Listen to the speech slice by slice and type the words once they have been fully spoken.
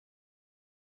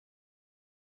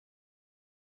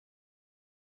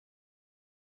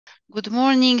Good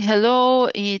morning. Hello.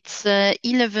 It's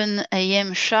 11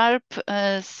 a.m. sharp.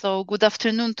 So good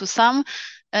afternoon to some.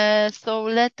 So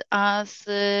let us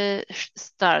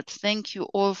start. Thank you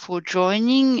all for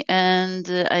joining. And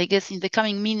I guess in the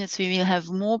coming minutes, we will have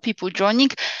more people joining.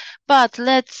 But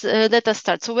let us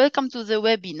start. So welcome to the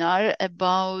webinar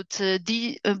about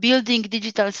building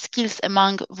digital skills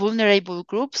among vulnerable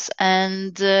groups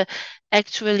and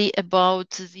actually about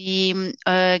the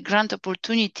grant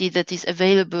opportunity that is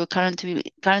available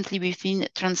currently within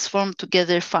Transform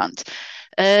Together Fund.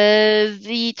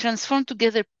 The Transform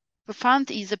Together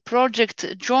Fund is a project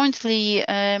jointly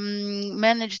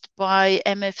managed by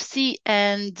MFC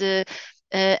and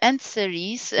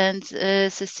Ceres, and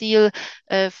Cecile,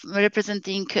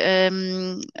 representing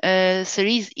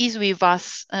Ceres, is with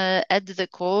us at the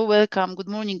call. Welcome. Good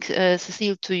morning,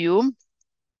 Cecile, to you.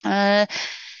 Let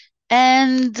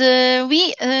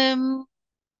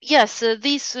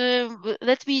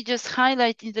me just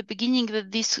highlight in the beginning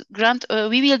that this grant,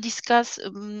 we will discuss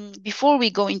before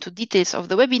we go into details of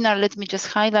the webinar. Let me just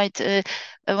highlight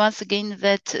once again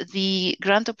that the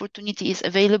grant opportunity is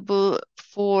available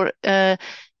for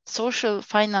social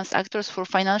finance actors, for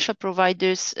financial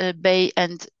providers,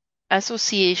 and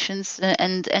associations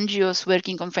and NGOs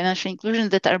working on financial inclusion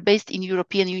that are based in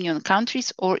European Union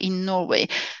countries or in Norway.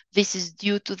 This is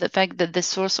due to the fact that the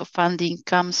source of funding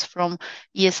comes from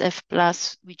ESF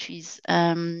Plus, which is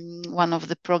one of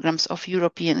the programs of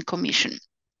European Commission.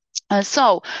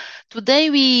 So today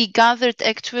we gathered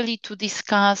actually to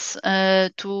discuss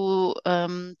two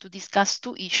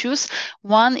issues.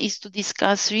 One is to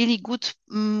discuss really good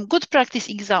practice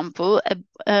example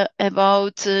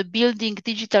about building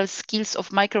digital skills of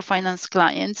microfinance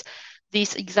clients.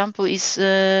 This example is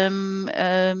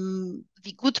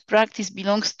the good practice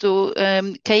belongs to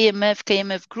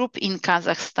KMF group in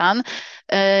Kazakhstan.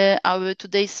 Our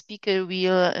today's speaker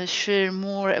will share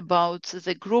more about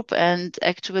the group and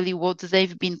actually what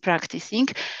they've been practicing.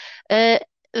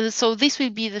 So this will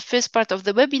be the first part of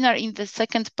the webinar. In the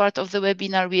second part of the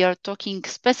webinar, we are talking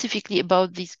specifically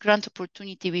about this grant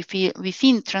opportunity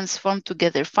within Transform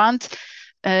Together Fund,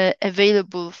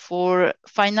 available for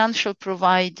financial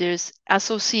providers,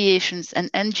 associations,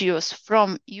 and NGOs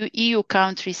from EU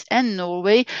countries and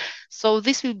Norway. So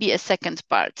this will be a second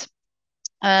part.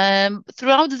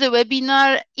 Throughout the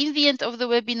webinar, in the end of the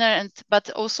webinar, but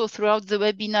also throughout the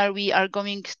webinar, we are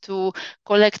going to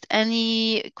collect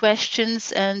any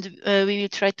questions and we will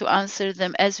try to answer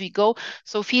them as we go.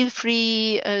 So feel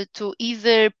free to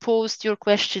either post your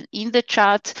question in the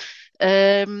chat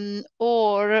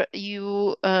or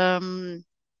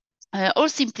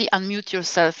simply unmute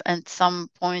yourself at some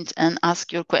point and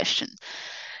ask your question.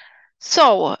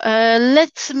 So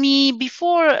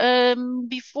before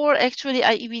actually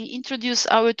I will introduce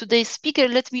our today's speaker,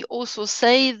 let me also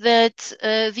say that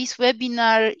this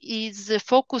webinar is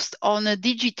focused on a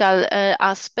digital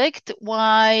aspect,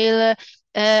 while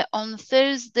on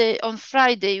Friday,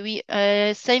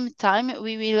 same time,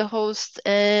 we will host,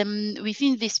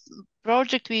 within this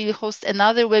project, we will host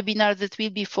another webinar that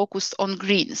will be focused on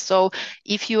green. So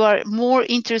if you are more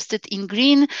interested in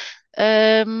green,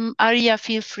 Arya,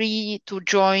 feel free to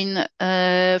join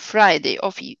Friday,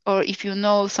 or if you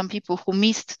know some people who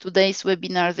missed today's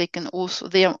webinar,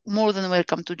 they are more than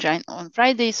welcome to join on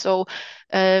Friday. So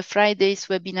Friday's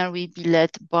webinar will be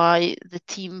led by the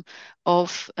team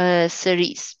of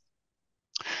Ceres.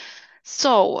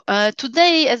 So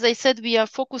today, as I said, we are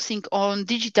focusing on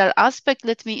digital aspect.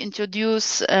 Let me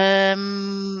introduce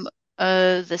the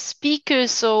speaker.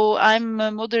 So I'm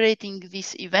moderating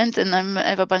this event, and I'm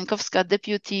Ewa Bańkowska,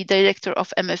 Deputy Director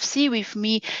of MFC. With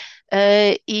me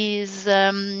is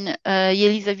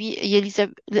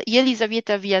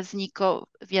Jelizawieta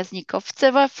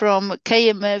Wiaznikowcewa from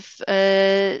KMF,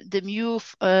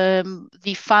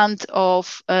 the fund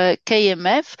of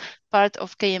KMF, part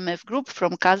of KMF Group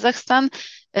from Kazakhstan.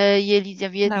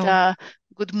 Jelizawieta,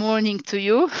 good morning to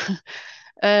you.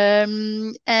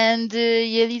 And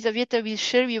Jelizawieta will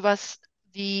share with us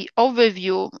the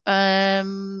overview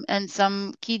and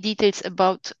some key details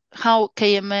about how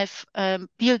KMF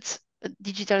builds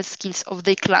digital skills of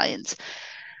their clients.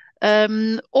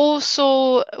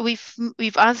 Also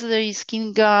with us there is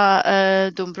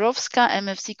Kinga Dąbrowska,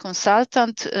 MFC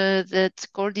consultant that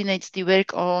coordinates the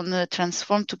work on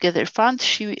Transform Together Fund.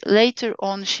 Later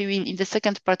on, in the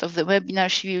second part of the webinar,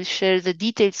 she will share the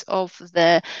details of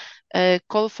the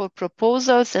call for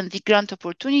proposals and the grant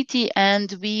opportunity,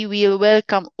 and we will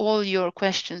welcome all your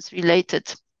questions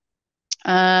related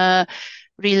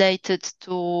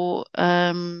to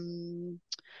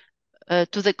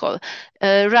the call.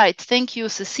 Right. Thank you,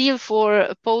 Cecile,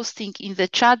 for posting in the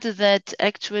chat that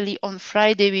actually on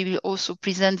Friday we will also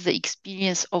present the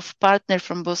experience of partner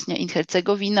from Bosnia and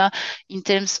Herzegovina in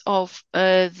terms of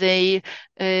their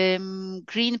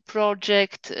green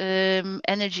project,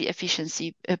 energy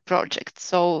efficiency project.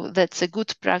 So that's a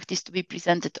good practice to be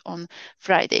presented on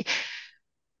Friday.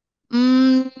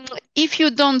 If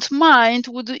you don't mind,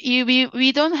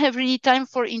 we don't have really time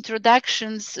for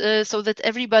introductions so that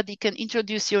everybody can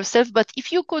introduce yourself, but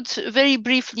if you could very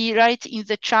briefly write in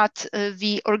the chat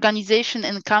the organization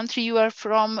and country you are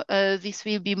from, this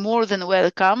will be more than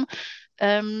welcome.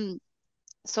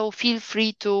 So feel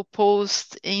free to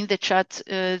post in the chat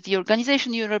the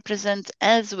organization you represent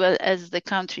as well as the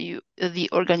country the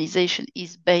organization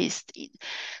is based in.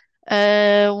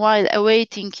 While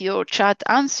awaiting your chat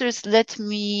answers, let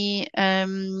me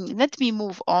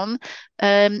move on.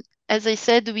 As I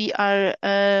said, we are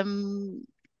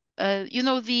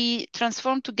the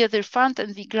Transform Together Fund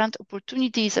and the grant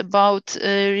opportunity is about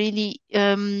really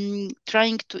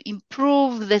trying to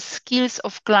improve the skills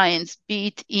of clients,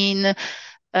 be it in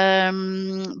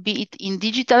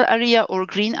digital area or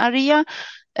green area,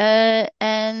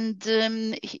 and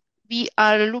we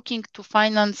are looking to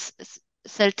finance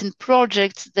certain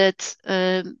projects that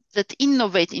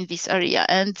innovate in this area.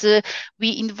 And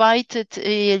we invited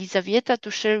Elisaveta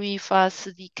to share with us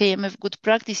the KMF good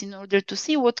practice in order to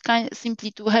see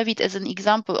simply to have it as an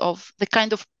example of the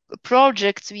kind of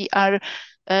projects we are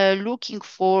looking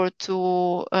for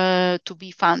to be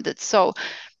funded. So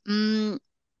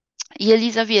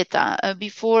Elisaveta,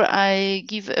 before I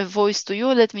give a voice to you,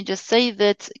 let me just say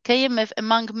that KMF,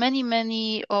 among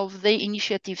many of their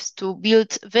initiatives to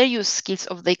build various skills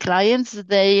of their clients,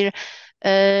 they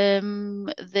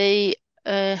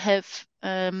have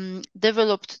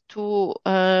developed two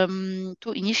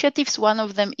initiatives. One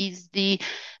of them is the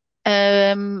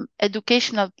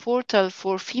educational portal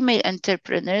for female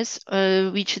entrepreneurs,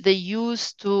 which they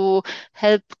use to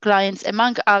help clients,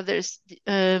 among others,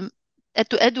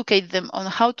 to educate them on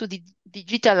how to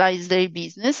digitalize their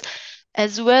business,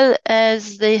 as well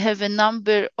as they have a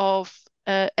number of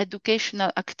educational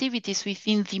activities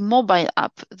within the mobile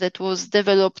app that was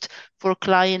developed for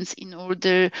clients in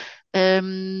order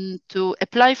to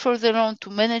apply for the loan, to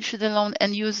manage the loan,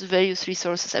 and use various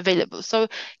resources available. So,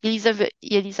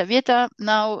 Elisaveta,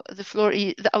 now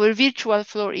our virtual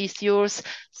floor is yours.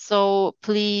 So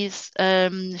please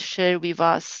share with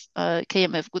us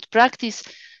KMF good practice.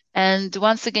 And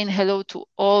once again, hello to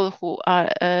all who are,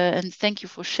 and thank you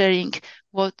for sharing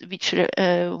what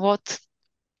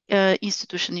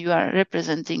institution you are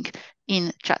representing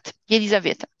in chat.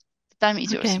 Elisaveta, the time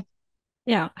is yours.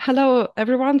 Yeah. Hello,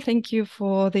 everyone. Thank you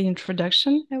for the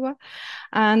introduction, Eva.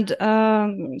 And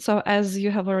so as you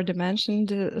have already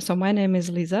mentioned, so my name is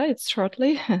Lisa, it's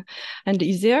shortly and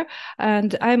easier.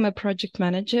 And I'm a project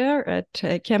manager at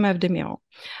KMF Demio.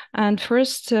 And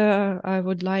first, I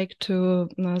would like to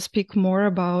speak more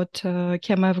about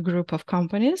KMF group of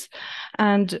companies.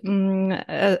 And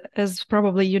as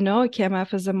probably you know,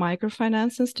 KMF is a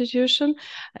microfinance institution.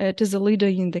 It is a leader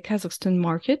in the Kazakhstan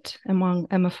market among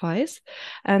MFIs.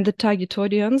 And the target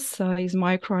audience is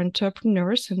micro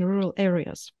entrepreneurs in rural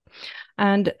areas.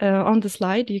 And on the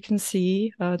slide, you can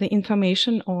see the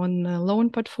information on loan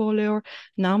portfolio,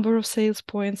 number of sales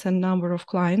points, and number of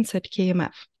clients at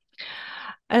KMF.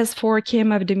 As for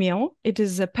KMF Demio, it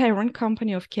is a parent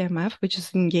company of KMF, which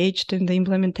is engaged in the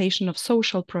implementation of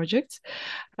social projects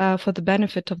for the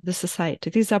benefit of the society.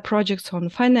 These are projects on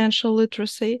financial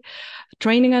literacy,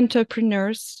 training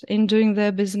entrepreneurs in doing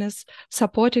their business,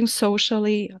 supporting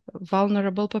socially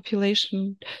vulnerable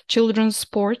population, children's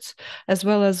sports, as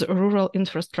well as rural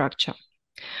infrastructure.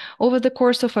 Over the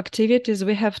course of activities,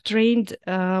 we have trained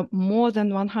more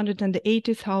than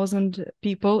 180,000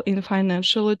 people in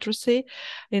financial literacy,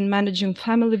 in managing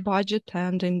family budget,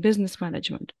 and in business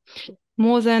management.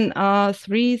 More than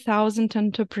 3,000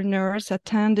 entrepreneurs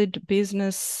attended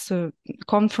business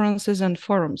conferences and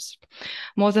forums.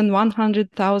 More than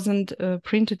 100,000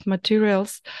 printed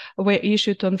materials were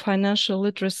issued on financial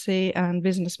literacy and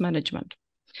business management.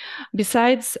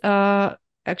 Besides,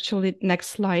 actually, next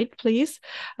slide, please.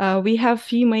 We have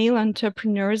female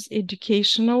entrepreneurs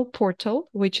educational portal,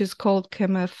 which is called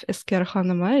KMF Esker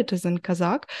Hanıma. It is in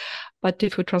Kazakh, but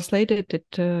if we translate it,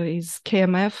 it is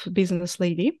KMF Business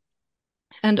Lady.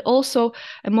 And also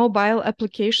a mobile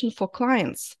application for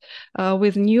clients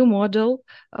with new module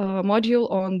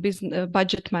on business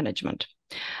budget management.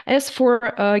 As for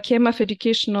KMF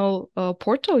educational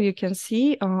portal, you can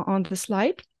see on the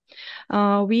slide,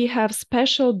 We have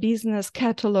special business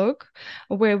catalog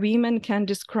where women can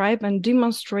describe and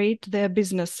demonstrate their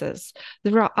businesses.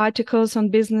 There are articles on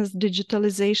business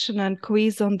digitalization and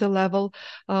quiz on the level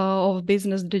of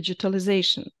business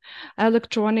digitalization.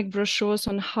 Electronic brochures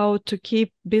on how to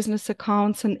keep business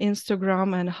accounts on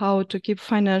Instagram and how to keep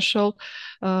financial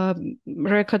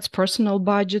records, personal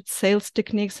budgets, sales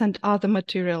techniques, and other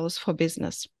materials for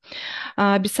business.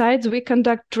 Besides, we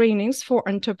conduct trainings for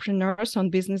entrepreneurs on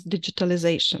business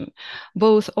digitalization,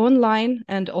 both online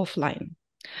and offline.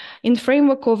 In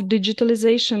framework of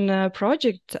digitalization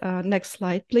project, next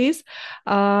slide, please,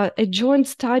 a joint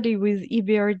study with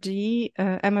EBRD,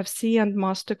 MFC, and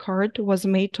MasterCard was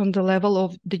made on the level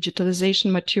of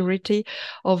digitalization maturity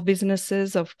of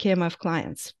businesses of KMF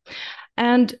clients.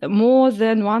 And more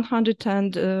than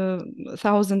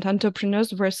 100,000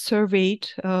 entrepreneurs were surveyed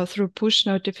through push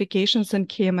notifications in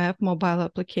KMF mobile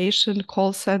application,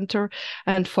 call center,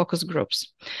 and focus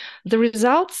groups. The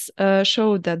results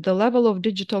showed that the level of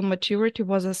digital maturity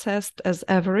was assessed as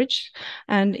average,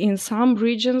 and in some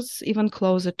regions, even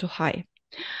closer to high.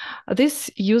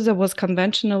 This user was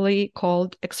conventionally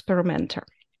called experimenter.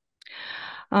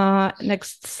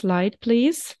 Next slide,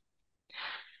 please.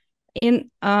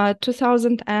 In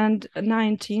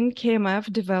 2019,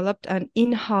 KMF developed an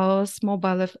in-house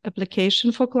mobile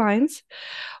application for clients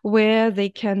where they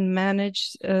can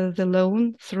manage the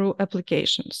loan through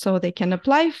application. So they can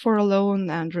apply for a loan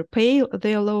and repay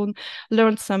their loan,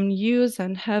 learn some news,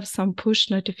 and have some push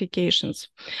notifications.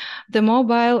 The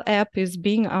mobile app is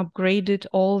being upgraded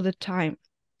all the time.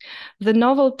 The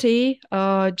novelty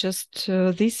just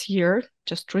this year,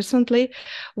 just recently,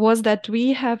 was that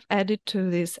we have added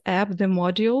to this app the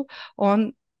module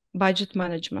on budget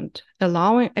management,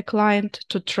 allowing a client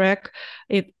to track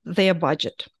their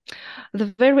budget.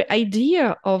 The very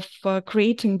idea of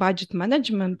creating budget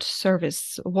management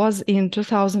service was in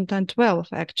 2012,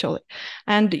 actually,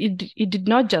 and it did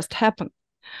not just happen.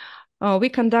 We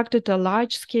conducted a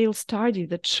large-scale study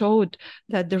that showed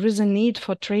that there is a need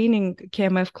for training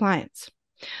KMF clients.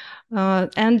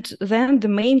 And then the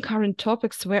main current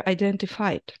topics were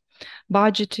identified: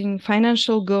 budgeting,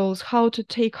 financial goals, how to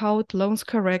take out loans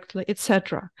correctly,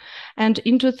 etc. And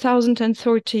in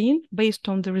 2013, based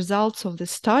on the results of the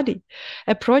study,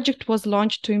 a project was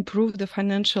launched to improve the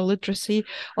financial literacy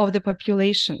of the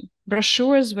population.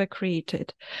 Brochures were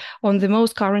created on the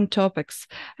most current topics,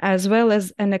 as well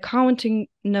as an accounting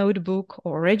notebook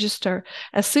or register,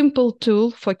 a simple tool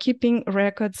for keeping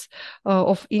records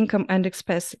of income and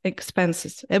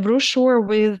expenses, a brochure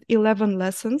with 11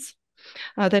 lessons.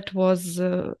 That was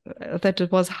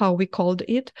how we called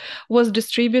it, was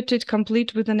distributed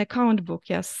complete with an account book.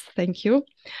 Yes, thank you.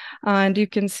 And you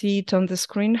can see it on the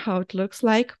screen, how it looks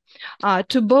like,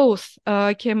 to both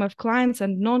KMF clients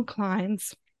and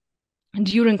non-clients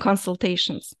during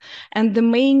consultations. And the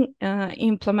main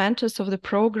implementers of the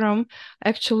program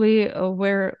actually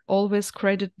were always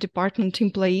credit department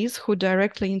employees who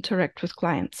directly interact with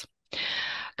clients.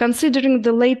 Considering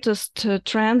the latest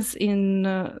trends in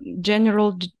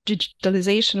general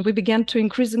digitalization, we began to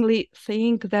increasingly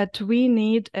think that we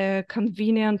need a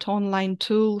convenient online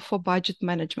tool for budget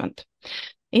management,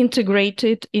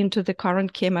 integrated into the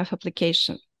current KMF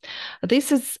application.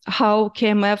 This is how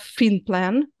KMF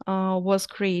FinPlan was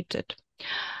created.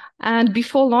 And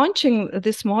before launching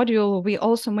this module, we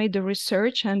also made the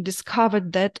research and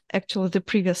discovered that, actually the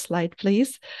previous slide,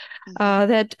 please,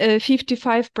 that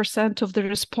 55% of the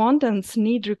respondents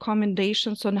need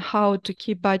recommendations on how to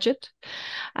keep budget.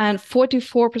 And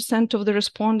 44% of the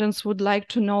respondents would like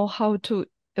to know how to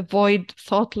avoid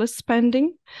thoughtless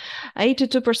spending.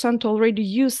 82% already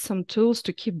use some tools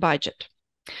to keep budget.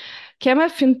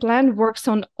 KMF FinPlan works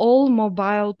on all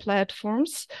mobile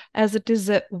platforms as it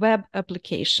is a web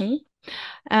application,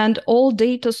 and all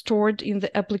data stored in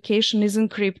the application is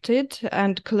encrypted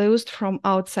and closed from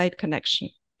outside connection.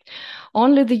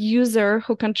 Only the user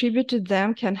who contributed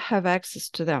them can have access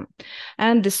to them.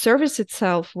 And the service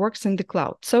itself works in the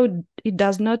cloud, so it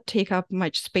does not take up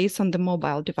much space on the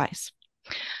mobile device.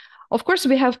 Of course,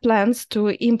 we have plans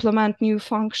to implement new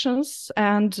functions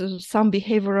and some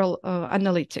behavioral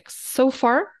analytics. So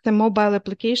far, the mobile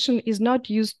application is not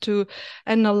used to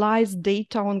analyze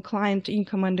data on client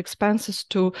income and expenses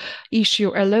to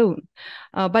issue a loan.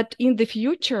 But in the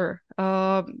future,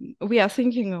 we are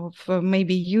thinking of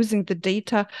maybe using the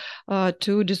data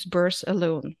to disburse a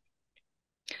loan.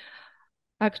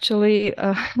 Actually,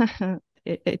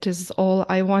 it is all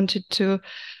I wanted to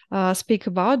speak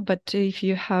about, but if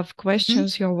you have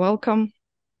questions, you're welcome.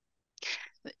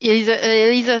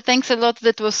 Elisa, thanks a lot.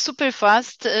 That was super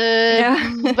fast. Yeah.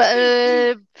 What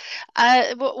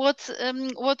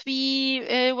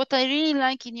I really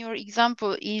like in your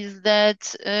example is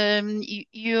that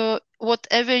you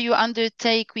whatever you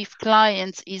undertake with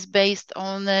clients is based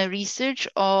on research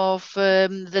of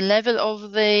the level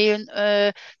of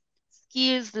their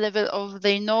skills, level of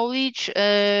their knowledge.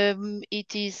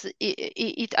 It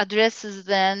addresses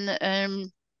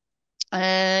then.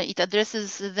 It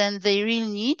addresses then their real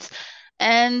needs.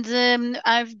 And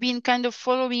I've been kind of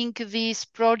following this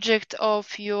project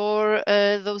of your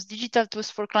those digital tools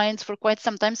for clients for quite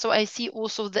some time. So I see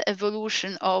also the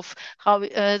evolution of how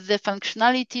the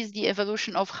functionalities, the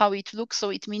evolution of how it looks.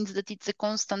 So it means that it's a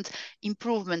constant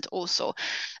improvement also.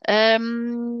 Right.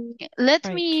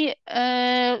 Let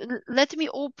me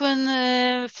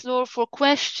open floor for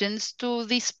questions to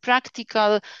this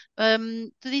practical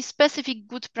to this specific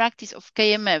good practice of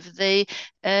KMF.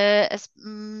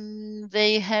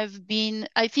 They have been,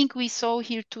 I think we saw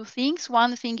here two things.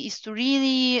 One thing is to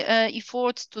really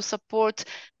effort to support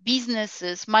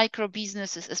businesses, micro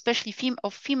businesses, especially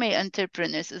of female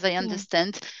entrepreneurs, as I Yeah.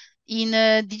 understand, in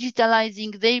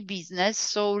digitalizing their business.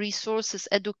 So resources,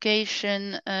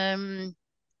 education, uh,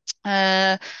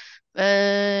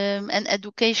 and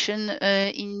education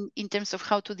in terms of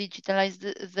how to digitalize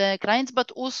the clients, but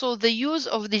also the use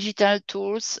of digital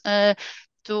tools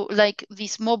to like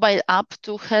this mobile app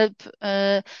to help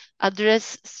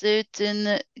address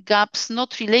certain gaps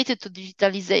not related to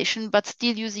digitalization, but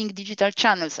still using digital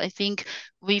channels. I think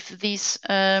with this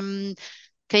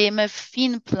KMF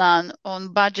Fin plan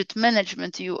on budget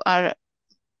management, you are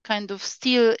kind of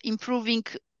still improving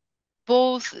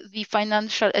both the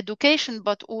financial education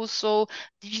but also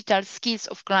digital skills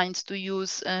of clients to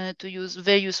use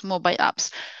various mobile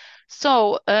apps.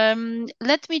 So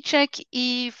let me check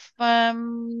if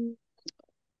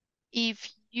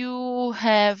you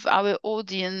have our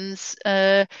audience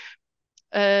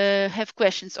have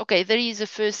questions. Okay, there is a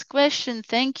first question.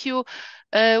 Thank you.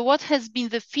 What has been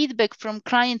the feedback from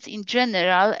clients in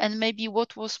general, and maybe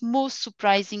what was most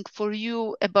surprising for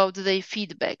you about their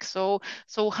feedback? So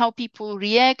how people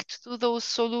react to those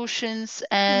solutions,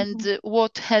 and Mhm.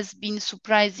 what has been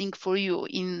surprising for you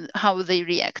in how they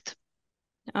react?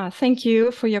 Thank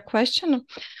you for your question.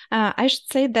 I should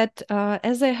say that,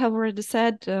 as I have already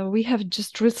said, we have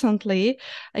just recently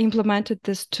implemented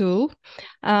this tool,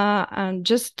 and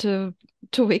just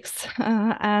 2 weeks.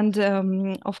 And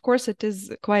of course, it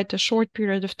is quite a short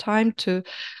period of time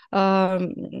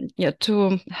um,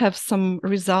 to have some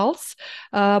results.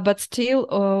 But still,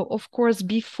 of course,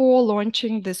 before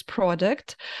launching this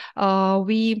product,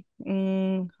 we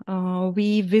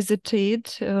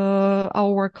visited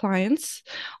our clients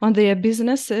on their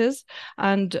businesses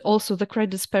and also the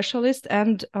credit specialist,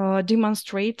 and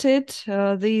demonstrated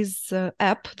this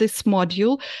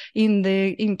module in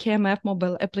KMF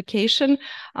mobile application,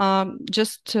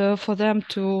 just for them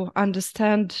to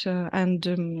understand and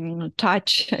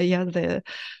touch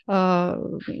uh,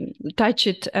 touch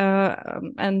it,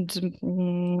 and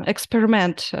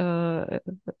experiment.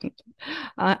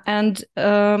 And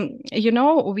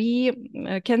we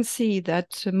can see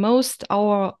that most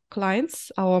our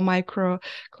clients, our micro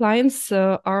clients,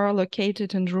 are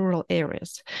located in rural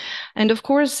areas, and of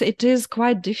course it is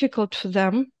quite difficult for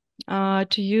them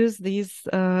to use these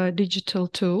digital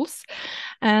tools.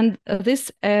 And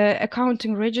this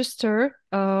accounting register,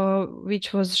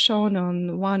 which was shown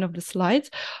on one of the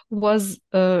slides, was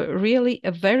really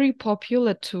a very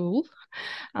popular tool.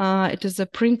 It is a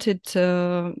printed,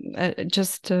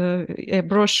 just a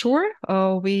brochure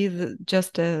with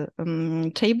just a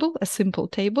table, a simple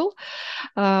table,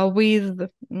 with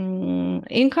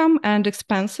income and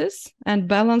expenses and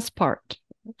balance part.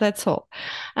 That's all.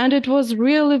 And it was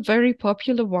really very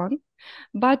popular one.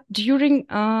 But during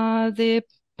the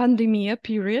pandemic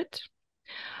period,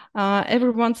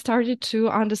 everyone started to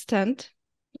understand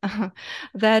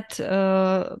that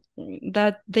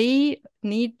that they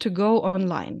need to go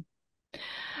online.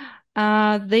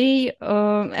 And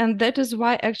that is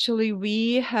why actually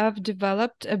we have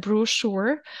developed a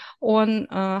brochure on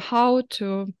how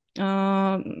to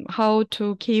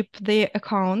keep their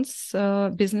accounts,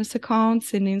 business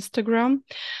accounts in Instagram,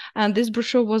 and this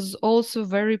brochure was also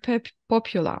very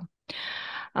popular.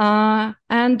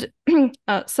 And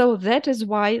so that is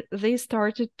why they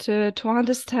started to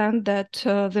understand that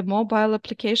the mobile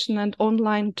application and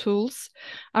online tools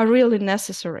are really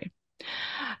necessary.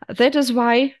 That is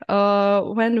why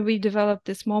when we developed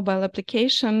this mobile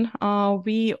application,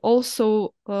 we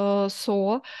also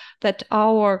saw that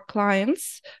our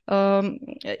clients,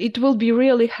 it will be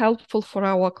really helpful for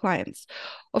our clients.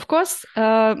 Of course,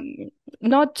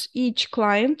 not each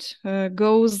client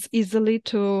goes easily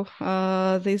to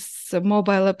this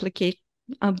mobile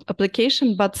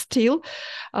application, but still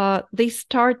they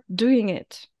start doing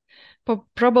it.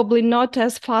 Probably not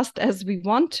as fast as we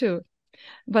want to,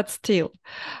 but still.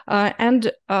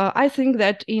 And I think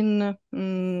that in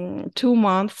 2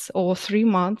 months or 3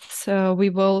 months, we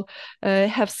will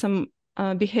have some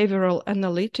behavioral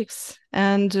analytics.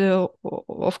 And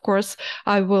of course,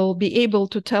 I will be able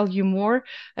to tell you more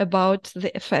about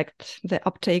the effect, the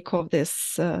uptake of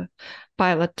this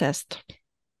pilot test.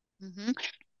 Mm-hmm.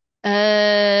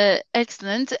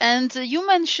 Excellent. And you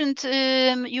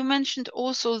mentioned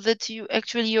also that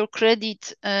your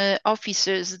credit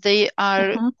officers, they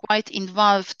are quite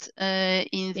involved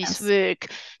in this Yes.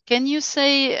 work. Can you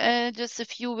say just a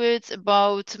few words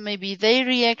about maybe their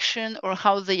reaction or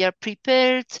how they are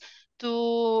prepared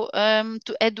to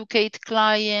educate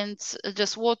clients?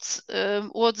 Just what's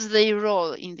their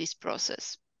role in this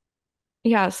process?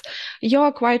 Yes, you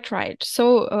are quite right.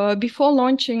 So before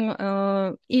launching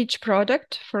each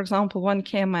product, for example, one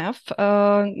KMF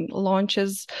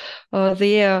launches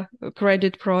their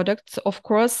credit products. Of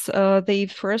course, they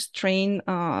first train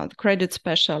the credit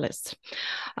specialists.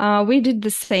 We did the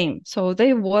same. So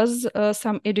there was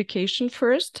some education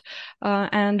first,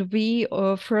 and we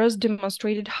first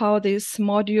demonstrated how this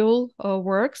module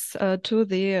works to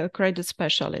the credit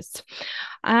specialists.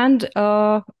 And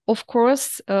of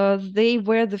course, they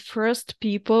were the first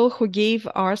people who gave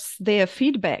us their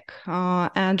feedback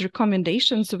and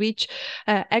recommendations, which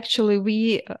actually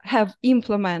we have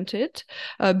implemented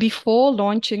before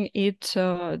launching it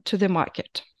to the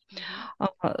market.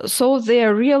 So they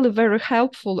are really very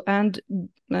helpful, and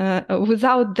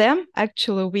without them,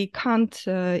 actually, we can't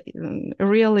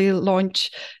really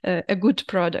launch a good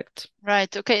product.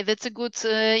 Right. Okay, that's a good,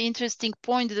 interesting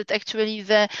point. That actually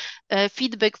the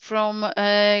feedback from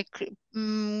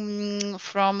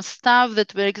staff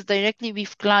that works directly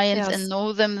with clients and Yes.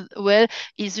 know them well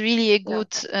is really a Yeah.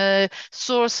 good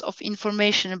source of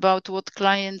information about what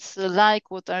clients like,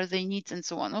 what are their needs, and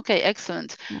so on. Okay,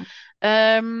 excellent. Yeah.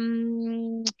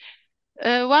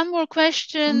 One more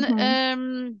question.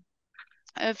 Mm-hmm.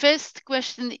 First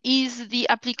question, is the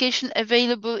application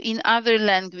available in other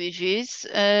languages?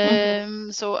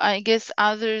 Mm-hmm. So I guess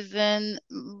other than,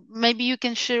 maybe you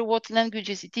can share what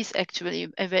languages it is actually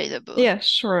available. Yeah,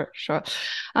 sure, sure.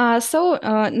 So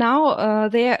now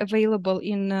they are available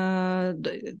in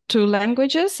two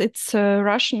languages. It's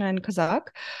Russian and Kazakh.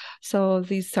 So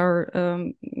these are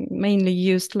mainly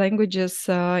used languages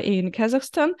in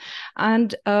Kazakhstan.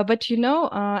 And but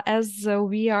as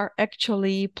we are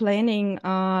actually planning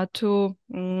to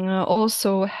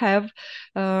also have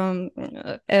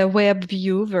a web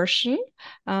view version,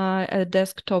 a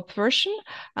desktop version,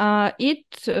 it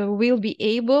will be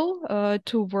able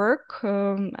to work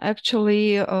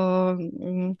actually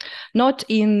not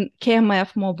in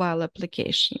KMF mobile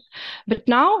application, but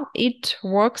now it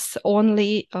works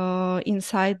only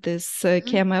inside this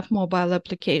KMF mobile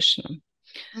application.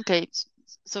 Okay,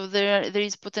 so there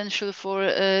is potential for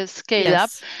scale up.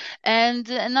 Yes. And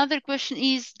another question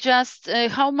is just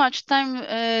how much time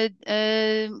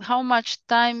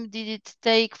did it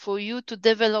take for you to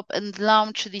develop and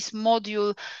launch this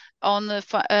module on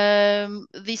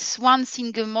this one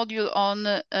single module on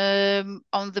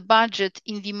the budget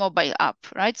in the mobile app,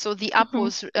 right? So the app Mhm.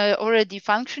 was already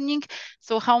functioning.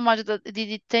 So how much did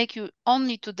it take you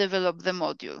only to develop the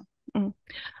module? Mm.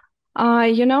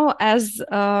 As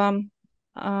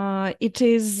it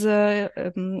is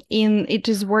it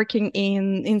is working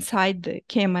inside the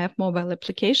KMF mobile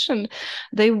application.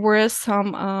 There were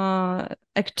some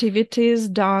activities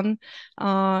done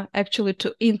actually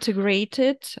to integrate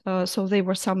it. So there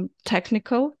were some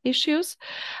technical issues.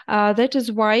 That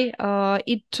is why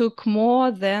it took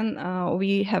more than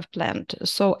we have planned.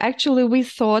 So actually, we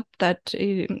thought that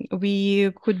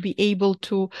we could be able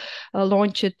to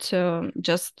launch it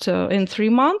just in 3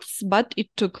 months, but it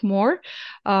took more,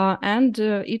 and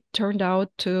it turned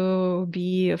out to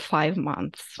be 5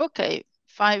 months. Okay,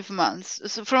 5 months.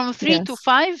 So from 3 to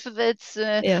 5, that's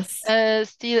Yes.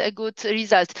 still a good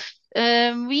result.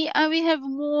 We have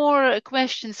more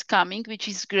questions coming, which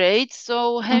is great.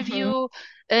 So Mhm.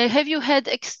 have you had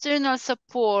external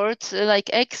support, like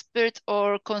expert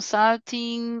or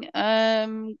consulting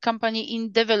company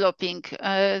in developing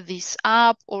this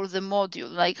app or the module?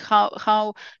 Like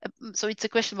how? So it's a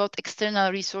question about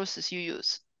external resources you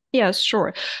use. Yes,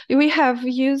 sure. We have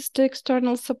used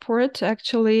external support.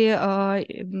 Actually,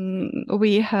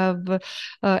 we have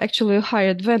actually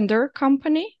hired vendor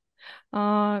company.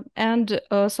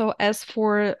 So as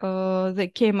for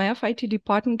the KMF IT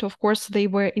department, of course, they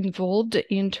were involved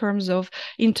in terms of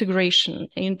integration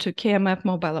into KMF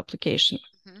mobile application.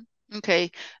 Mhm.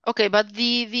 Okay, okay, but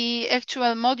the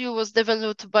actual module was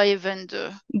developed by a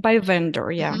vendor. By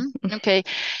vendor, yeah. Okay.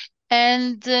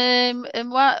 And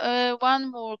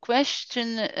one more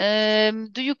question.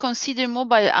 Do you consider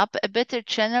mobile app a better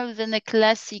channel than a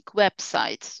classic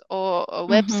website or a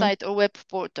Mm-hmm. website or web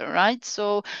portal, right?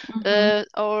 So,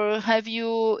 Mm-hmm. or have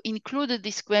you included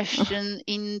this question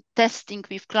in testing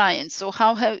with clients? So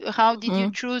how did you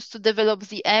Mm-hmm. choose to develop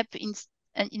the app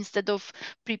instead of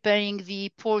preparing the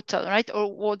portal, right? Or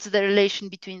what's the relation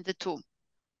between the two?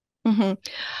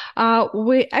 Mm-hmm.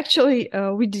 We actually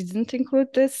we didn't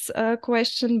include this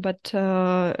question, but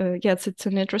yes, it's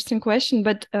an interesting question.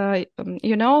 But the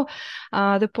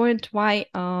point why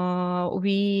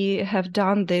we have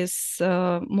done this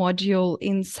module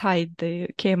inside the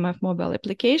KMF mobile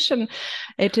application,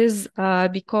 it is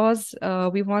because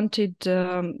we wanted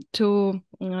to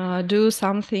do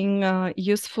something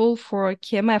useful for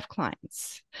KMF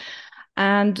clients.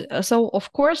 And so,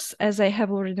 of course, as I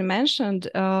have already mentioned,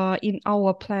 in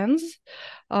our plans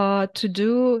to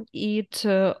do it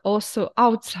also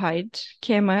outside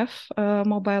KMF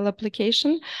mobile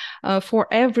application for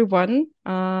everyone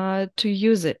to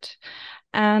use it.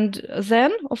 And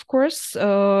then, of course,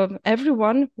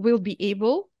 everyone will be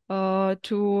able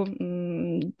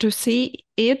to see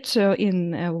it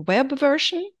in a web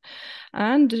version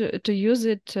and to use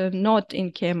it not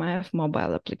in KMF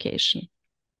mobile application.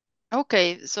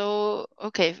 Okay, so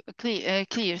okay,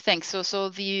 clear. Thanks. So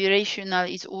the rationale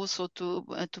is also to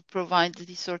provide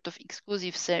this sort of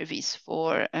exclusive service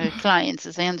for clients,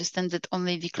 as I understand that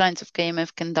only the clients of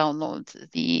KMF can download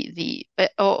the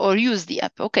or use the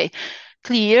app. Okay,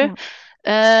 clear.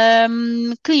 Yeah.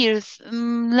 Clear.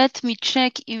 Let me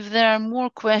check if there are more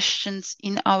questions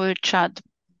in our chat.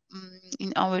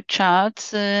 In our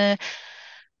chat.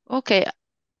 Okay.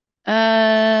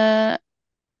 Uh,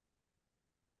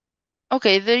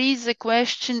 Okay, there is a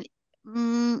question.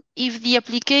 If the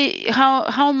application,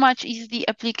 how much is the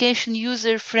application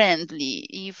user friendly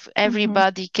if Mhm.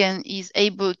 everybody is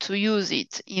able to use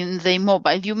it in the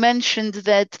mobile? You mentioned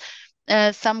that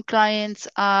some clients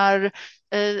are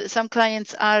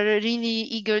really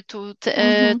eager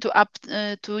Mhm.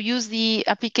 to use the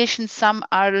application. Some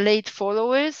are late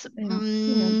followers. Yeah.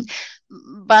 Yeah.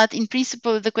 But in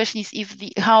principle, the question is if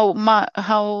the how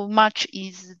much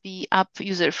is the app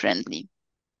user friendly?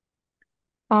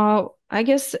 I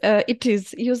guess it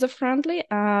is user friendly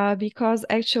because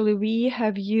actually we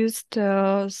have used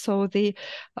the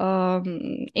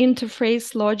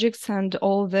interface logics and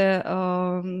all the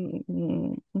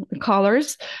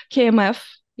colors KMF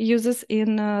uses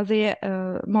in the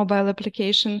mobile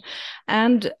application.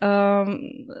 And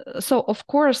so, of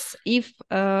course, if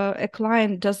a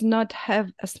client does not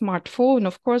have a smartphone,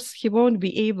 of course, he won't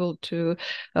be able to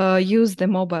use the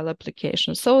mobile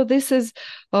application. So this is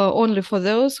only for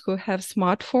those who have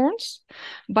smartphones,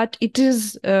 but it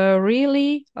is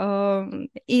really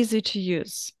easy to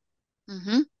use.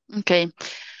 Okay.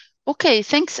 Okay,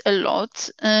 thanks a lot.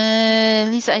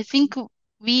 Lisa, I think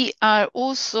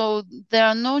there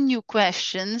are no new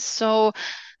questions. So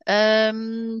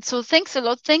thanks a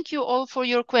lot. Thank you all for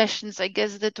your questions. I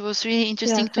guess that was really Yeah,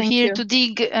 interesting to thank hear, you. to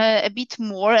dig a bit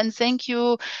more. And thank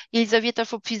you, Elizaveta,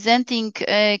 for presenting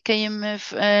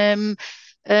KMF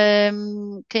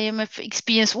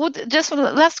experience. Just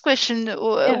one last question.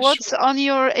 Yeah, What's sure. on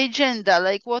your agenda?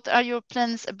 Like, what are your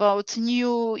plans about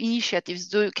new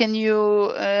initiatives? Can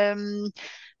you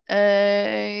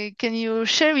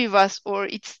share with us, or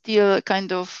it's still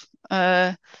kind of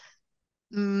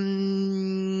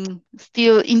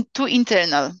still too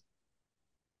internal?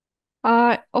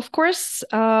 Of course,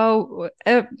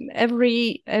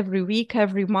 every week,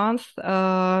 every month,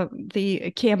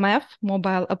 the KMF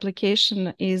mobile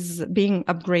application is being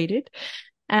upgraded.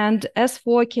 And as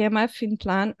for KMF in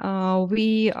plan,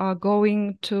 we are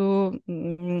going to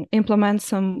implement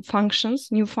some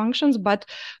functions, new functions, but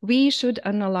we should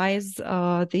analyze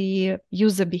the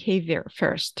user behavior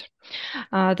first.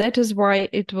 That is why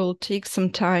it will take some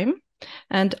time.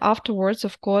 And afterwards,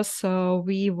 of course,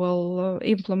 we will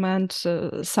implement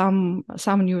some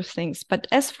new things. But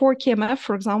as for KMF,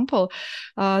 for example,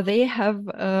 they have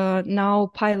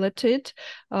now piloted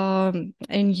a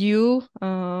new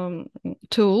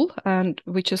tool, and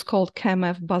which is called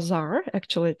KMF Bazaar.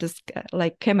 Actually, it is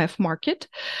like KMF Market,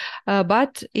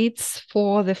 but it's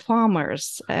for the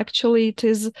farmers. Actually, it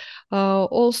is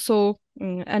also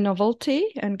a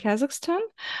novelty in Kazakhstan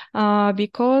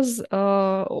because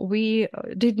we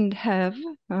didn't have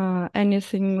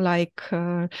anything like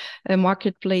a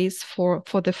marketplace for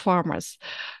the farmers.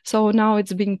 So now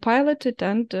it's being piloted,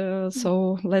 and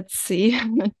so let's see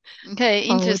Okay,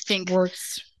 how it interesting.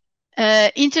 works.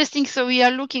 Interesting. So we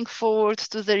are looking forward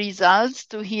to the results,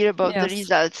 to hear about the Yes.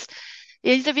 results.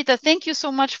 Elisaveta, thank you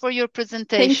so much for your Thank you.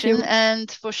 presentation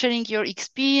and for sharing your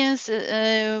experience.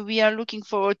 We are looking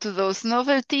forward to those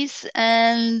novelties,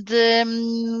 and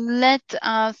let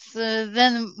us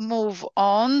then move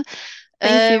on.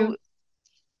 Thank you.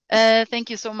 Thank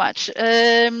you so much.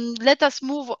 Let us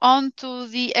move on to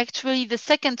the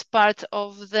second part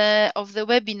of the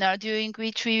webinar, during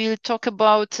which we will talk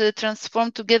about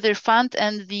Transform Together Fund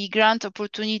and the grant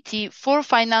opportunity for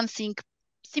financing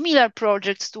similar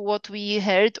projects to what we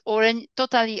heard, or any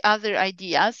totally other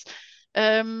ideas.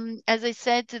 As I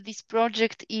said, this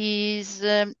project is,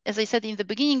 as I said in the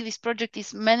beginning, this project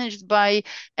is managed by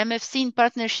MFC in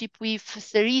partnership with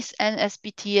CERIS and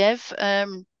SPTF.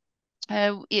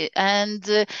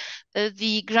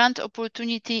 The grant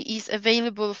opportunity is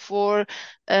available for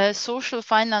social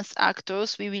finance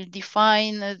actors. We will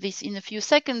define this in a few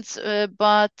seconds,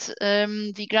 but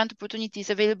the grant opportunity is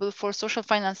available for social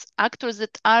finance actors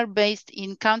that are based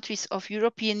in countries of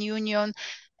European Union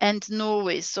and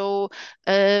Norway. So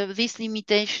this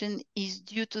limitation is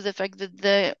due to the fact that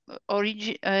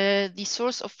the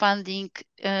source of funding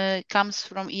comes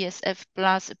from ESF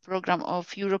plus a program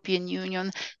of European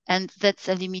Union, and that's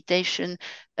a limitation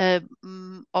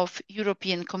of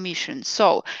European Commission.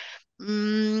 So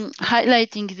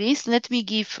highlighting this, let me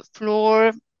give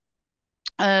floor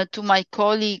to my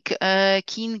colleague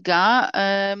Kinga.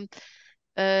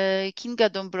 Kinga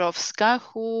Dąbrowska,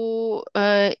 who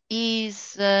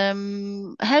is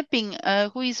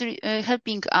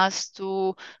helping us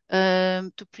to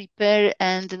prepare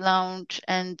and launch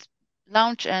and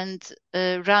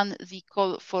run the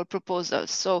call for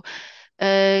proposals. So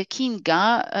Kinga,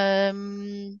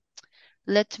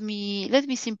 let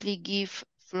me simply give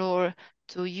floor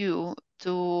to you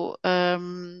to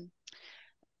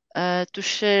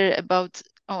share about.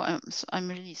 Oh, I'm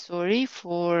really sorry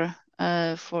for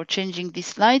changing the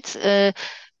slides. I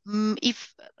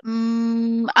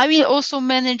will also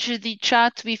manage the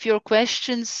chat with your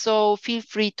questions, so feel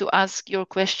free to ask your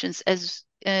questions as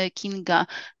Kinga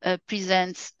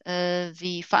presents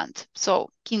the fund. So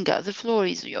Kinga, the floor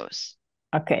is yours.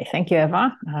 Okay, thank you,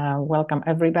 Eva. Welcome,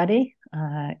 everybody.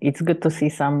 It's good to see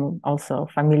some also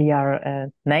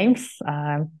familiar names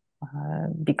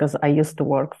because I used to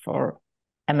work for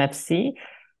MFC.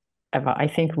 Eva, I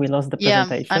think we lost the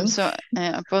presentation. Yeah, I'm so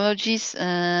apologies.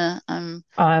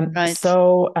 Right.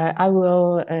 So I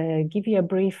will give you a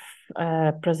brief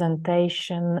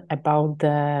presentation about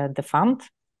the fund.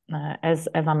 As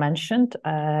Eva mentioned,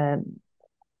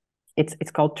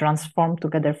 it's called Transform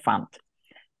Together Fund.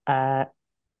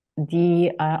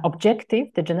 The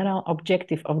general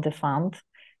objective of the fund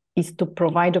is to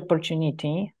provide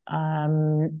opportunity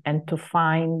and to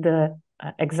find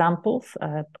examples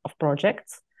of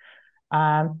projects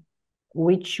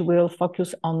which will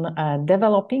focus on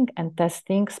developing and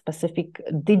testing specific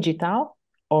digital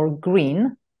or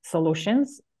green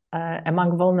solutions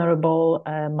among vulnerable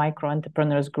micro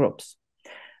entrepreneurs groups.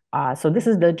 So this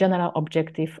is the general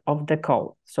objective of the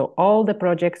call. So all the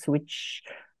projects which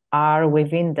are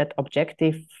within that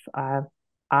objective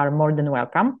are more than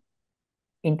welcome.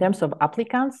 In terms of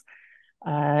applicants,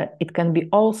 it can be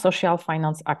all social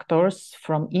finance actors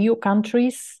from EU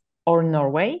countries or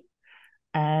Norway.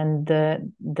 And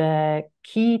the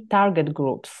key target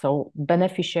groups, so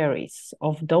beneficiaries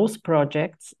of those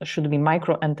projects, should be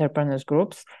micro entrepreneurs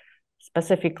groups,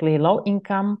 specifically low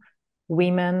income,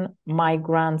 women,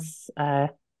 migrants,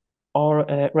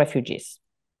 or refugees.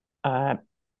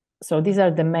 So these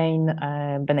are the main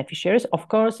beneficiaries. Of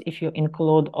course, if you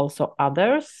include also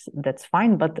others, that's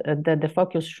fine, but the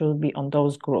focus should be on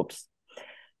those groups.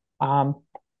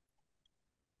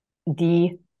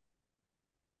 The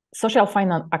social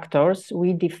finance actors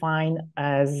we define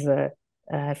as a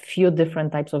few different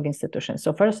types of institutions.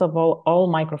 So first of all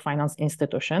microfinance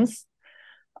institutions,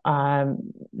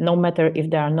 no matter if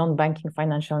they are non-banking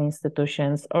financial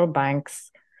institutions or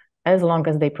banks, as long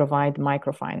as they provide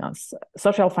microfinance.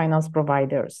 Social finance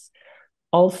providers,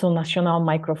 also national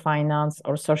microfinance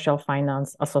or social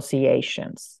finance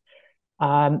associations,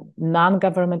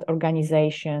 non-government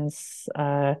organizations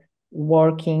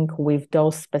working with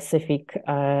those specific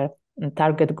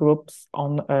target groups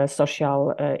on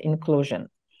social inclusion.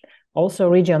 Also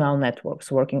regional networks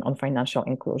working on financial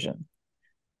inclusion.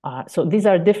 So these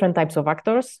are different types of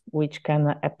actors which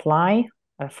can apply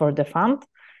for the fund.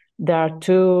 There are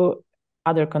two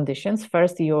other conditions.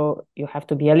 First, you have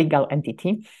to be a legal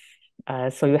entity.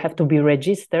 So you have to be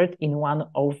registered in one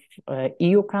of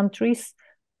EU countries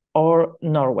or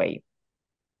Norway.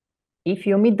 If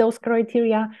you meet those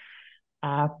criteria,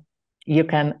 you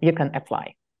can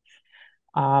apply.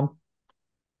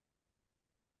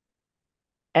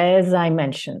 As I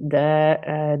mentioned,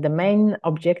 the main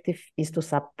objective is to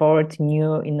support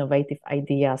new innovative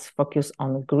ideas focused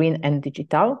on green and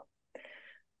digital.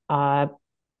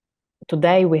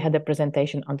 Today we had a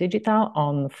presentation on digital.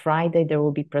 On Friday there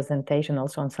will be presentation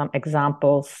also on some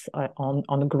examples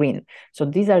on green. So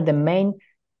these are the main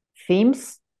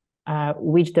themes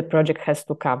which the project has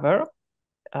to cover.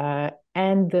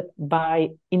 And by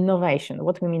innovation,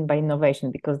 what we mean by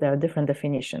innovation, because there are different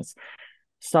definitions.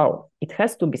 So it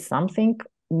has to be something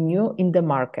new in the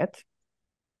market.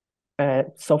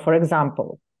 So for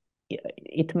example,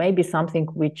 it may be something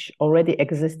which already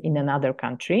exists in another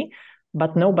country,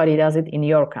 but nobody does it in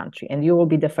your country, and you will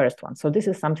be the first one. So this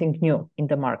is something new in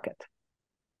the market.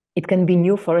 It can be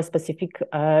new for a specific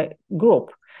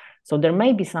group. So there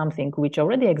may be something which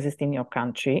already exists in your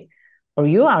country, or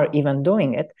you are even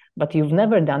doing it, but you've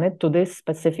never done it to this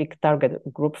specific target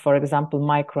group, for example,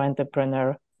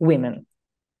 micro-entrepreneur women.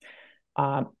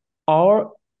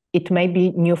 Or it may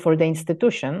be new for the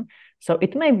institution. So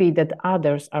it may be that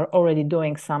others are already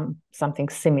doing something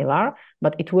similar,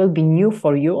 but it will be new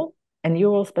for you, and you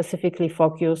will specifically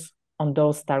focus on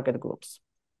those target groups.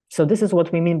 So this is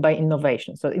what we mean by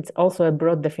innovation. So it's also a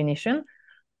broad definition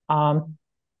of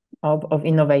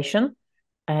innovation,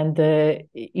 and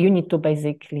you need to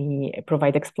basically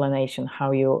provide explanation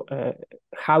how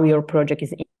your project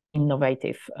is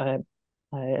innovative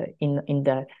in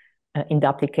the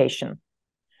application.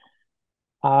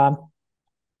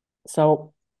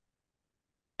 So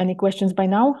any questions by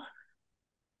now?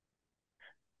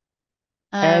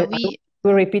 We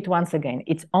will repeat once again.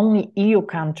 It's only EU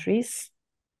countries,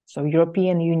 so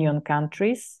European Union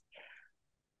countries,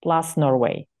 plus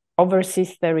Norway.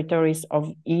 Overseas territories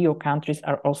of EU countries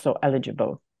are also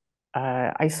eligible.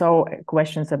 I saw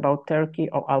questions about Turkey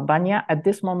or Albania. At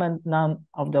this moment, none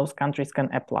of those countries can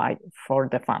apply for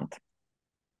the fund.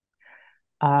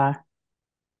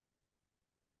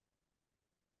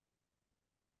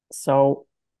 So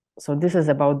this is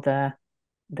about the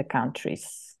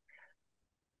countries.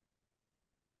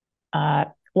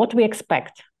 What we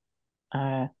expect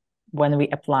when we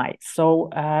apply. So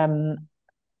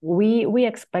we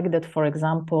expect that, for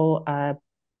example,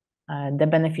 the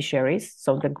beneficiaries,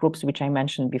 so the groups which I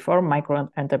mentioned before, micro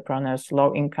entrepreneurs,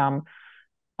 low income,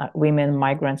 women,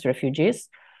 migrants, refugees,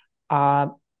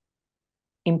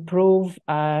 improve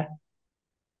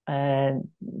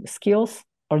skills,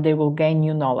 or they will gain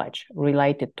new knowledge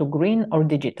related to green or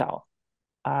digital.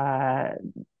 The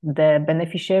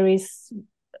beneficiaries'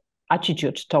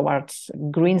 attitude towards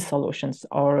green solutions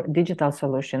or digital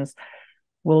solutions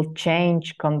will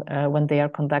change when they are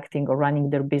conducting or running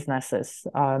their businesses.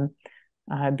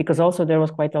 Because also there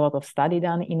was quite a lot of study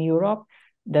done in Europe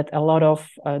that a lot of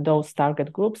those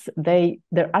target groups,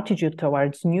 their attitude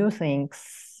towards new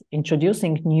things,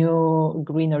 introducing new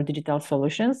green or digital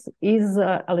solutions is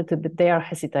a little bit, they are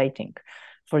hesitating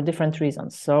for different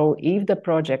reasons. So if the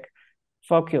project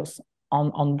focus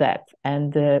on that,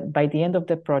 and by the end of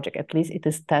the project, at least it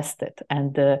is tested,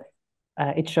 and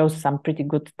it shows some pretty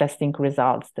good testing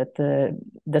results that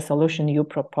the solution you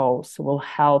propose will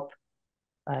help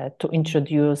to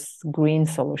introduce green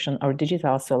solution or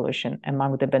digital solution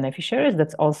among the beneficiaries,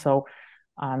 that's also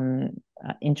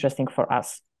interesting for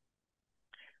us.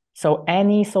 So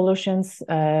any solutions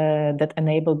that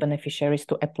enable beneficiaries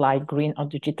to apply green or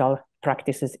digital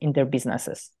practices in their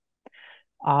businesses.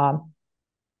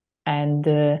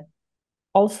 And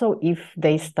also if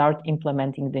they start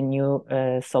implementing the new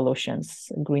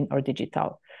solutions, green or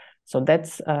digital. So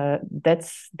that's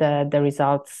the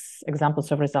results,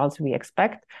 examples of results we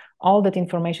expect. All that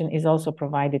information is also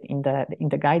provided in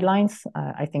the guidelines.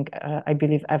 I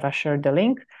believe Eva shared the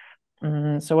link.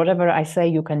 So whatever I say,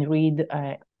 you can read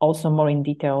also more in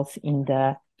details in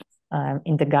the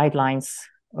guidelines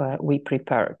we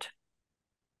prepared.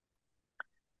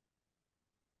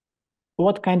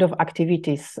 What kind of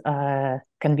activities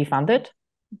can be funded?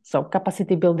 So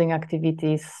capacity building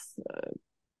activities,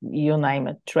 you name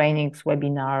it, trainings,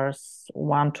 webinars,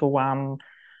 one-to-one,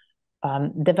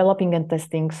 developing and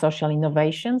testing social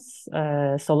innovations,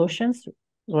 solutions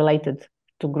related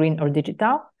to green or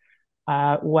digital,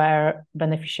 where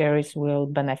beneficiaries will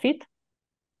benefit,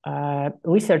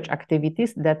 research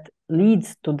activities that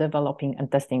leads to developing and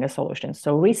testing a solution.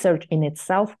 So research in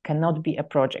itself cannot be a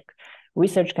project.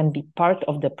 Research can be part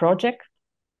of the project,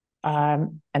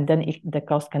 and then the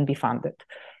cost can be funded.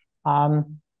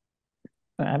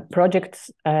 Projects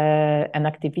and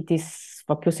activities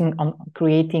focusing on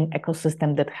creating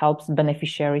ecosystem that helps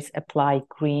beneficiaries apply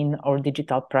green or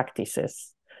digital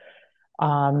practices.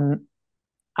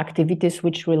 Activities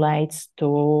which relates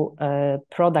to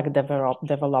product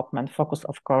development, focus,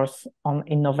 of course, on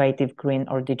innovative green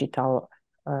or digital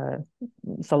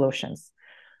solutions.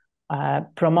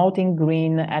 Promoting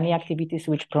green, any activities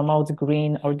which promotes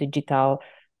green or digital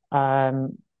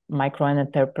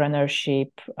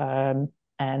micro-entrepreneurship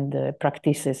and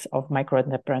practices of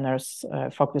micro-entrepreneurs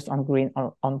focused on green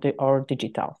or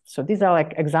digital. So these are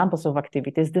like examples of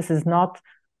activities. This is not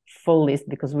full list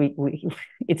because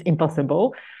it's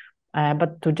impossible,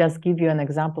 but to just give you an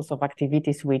examples of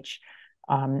activities which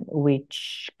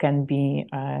can be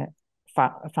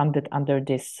funded under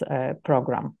this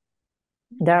program.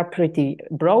 They are pretty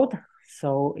broad,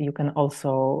 so you can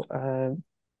also,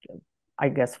 I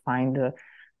guess, find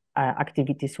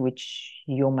activities which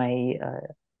you may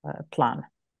plan.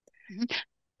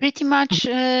 Pretty much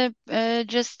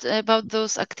just about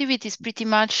those activities, pretty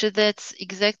much that's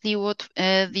exactly what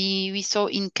we saw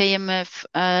in KMF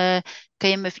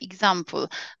example.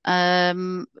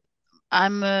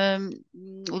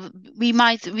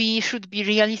 We should be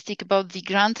realistic about the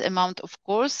grant amount, of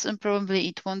course, and probably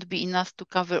it won't be enough to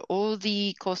cover all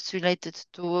the costs related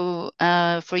to,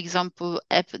 for example,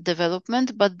 app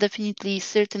development, but definitely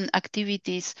certain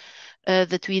activities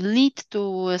that will lead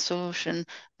to a solution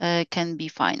can be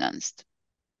financed.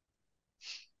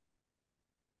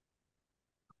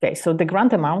 Okay, so the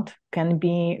grant amount can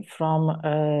be from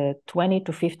 20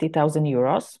 to 50,000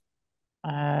 euros,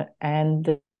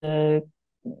 and the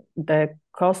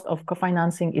cost of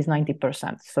co-financing is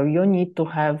 90%. So you need to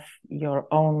have your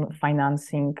own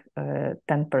financing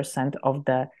 10% of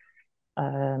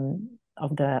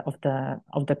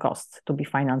the cost to be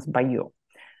financed by you.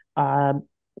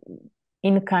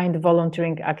 In-kind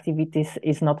volunteering activities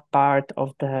is not part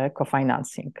of the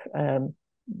co-financing.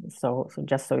 So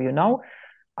just so you know.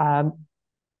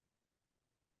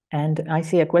 And I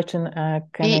see a question, can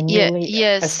a newly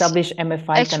established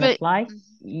MFI can apply?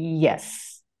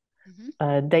 Yes.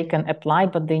 They can apply,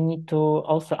 but they need to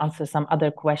also answer some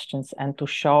other questions and to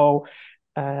show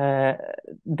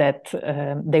that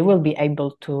they will be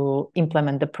able to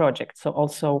implement the project. So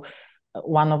also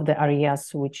one of the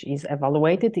areas which is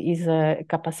evaluated is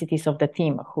capacities of the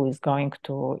team who is going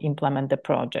to implement the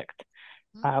project.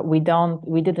 We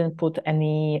didn't put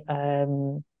any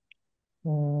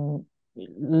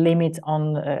limits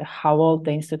on how old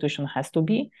the institution has to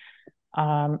be,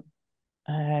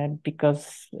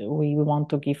 because we want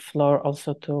to give floor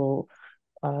also to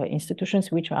institutions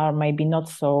which are maybe not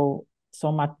so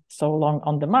long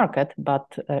on the market,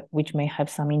 but which may have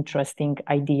some interesting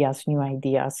ideas,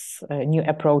 new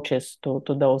approaches to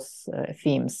those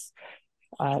themes.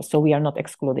 So we are not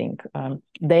excluding.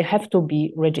 They have to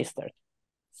be registered.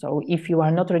 So if you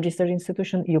are not registered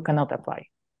institution, you cannot apply.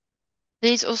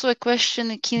 There is also a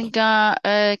question, Kinga,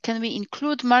 can we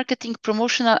include marketing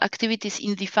promotional activities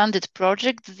in the funded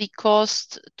project, the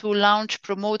cost to launch,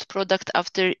 promote product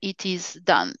after it is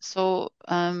done? So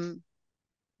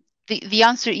the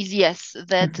answer is yes,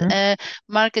 that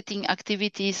marketing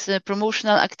activities,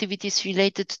 promotional activities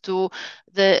related to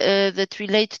that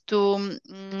relate to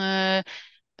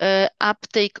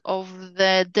uptake of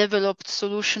the developed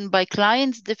solution by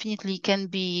clients definitely can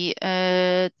be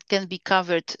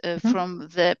covered from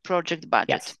the project budget.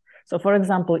 Yes. So, for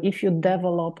example, if you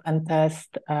develop and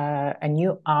test a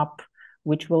new app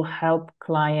which will help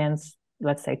clients,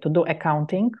 let's say, to do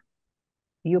accounting,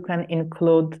 you can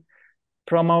include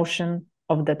promotion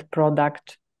of that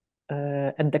product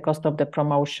and the cost of the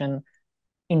promotion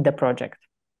in the project.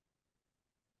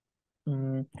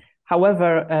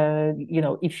 However,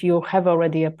 if you have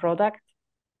already a product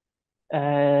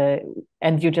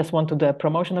and you just want to do a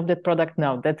promotion of that product,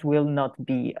 no, that will not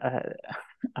be,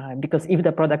 because if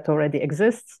the product already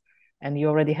exists and you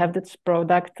already have this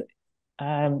product,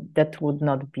 that would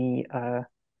not be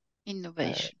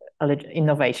innovation.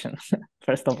 innovation,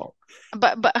 first of all.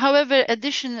 But however,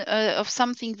 addition of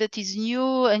something that is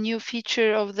new, a new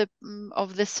feature of the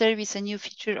service, a new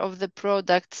feature of the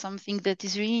product, something that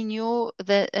is really new,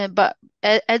 that but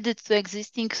added to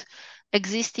existing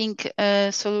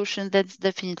solution, that's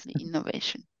definitely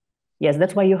innovation. Yes,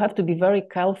 that's why you have to be very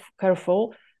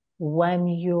careful when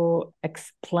you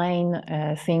explain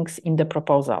things in the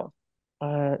proposal.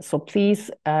 So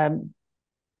please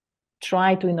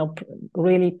try to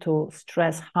really to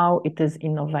stress how it is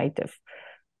innovative.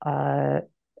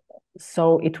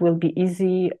 So it will be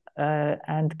easy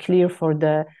and clear for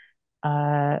the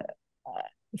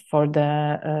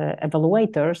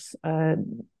evaluators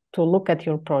to look at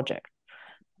your project.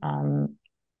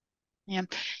 Yeah.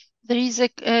 There is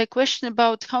a question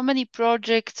about how many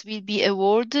projects will be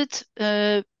awarded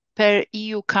per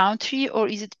EU country, or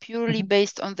is it purely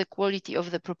based on the quality of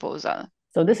the proposal?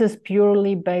 So this is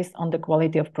purely based on the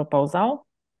quality of proposals.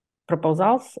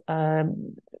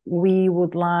 We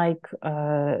would like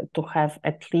to have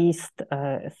at least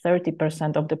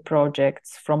 30% of the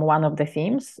projects from one of the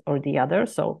themes or the other,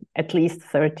 so at least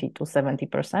 30 to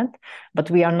 70%.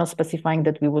 But we are not specifying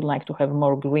that we would like to have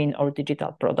more green or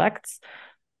digital products,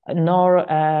 nor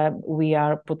we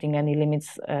are putting any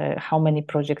limits how many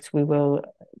projects we will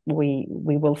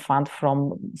fund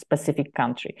from specific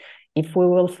country. If we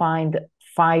will find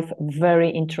 5 very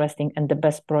interesting and the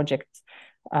best projects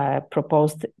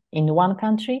proposed in one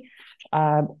country,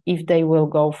 if they will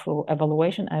go through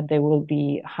evaluation and they will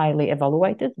be highly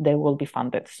evaluated, they will be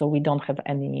funded. So we don't have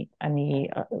any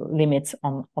limits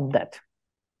on that.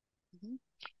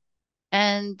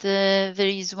 And there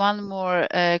is one more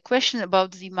question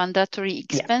about the mandatory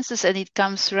expenses, and it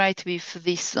comes right with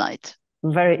this slide.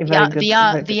 Very good.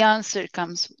 The answer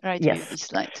comes right with this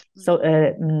slide. So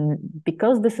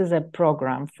because this is a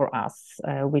program for us,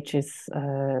 which is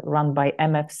run by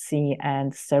MFC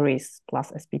and Series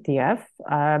plus SPTF,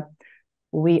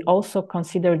 we also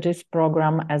consider this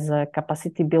program as a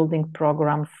capacity building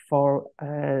program for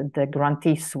the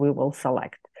grantees we will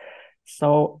select.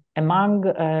 So among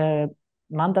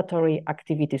mandatory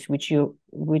activities which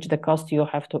the cost you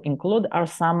have to include are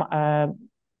some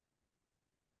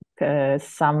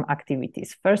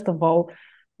activities. First of all,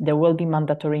 there will be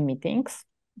mandatory meetings,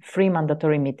 3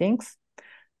 mandatory meetings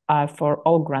for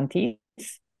all grantees.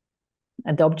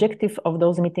 And the objective of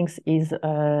those meetings is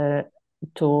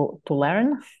to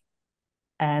learn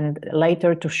and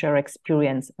later to share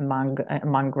experience among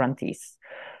grantees.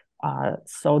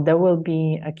 So there will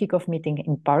be a kickoff meeting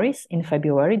in Paris in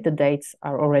February. The dates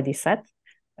are already set,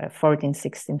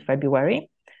 14-16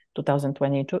 February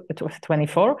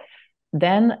 2024.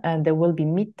 Then there will be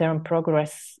midterm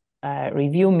progress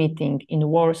review meeting in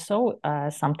Warsaw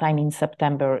sometime in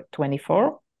September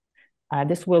 24.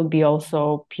 This will be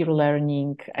also peer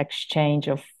learning, exchange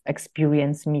of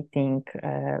experience meeting,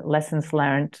 lessons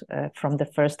learned from the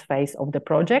first phase of the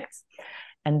projects.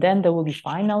 And then there will be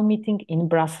final meeting in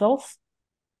Brussels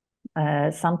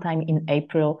sometime in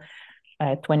April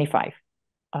 25.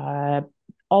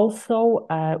 Also,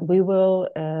 we will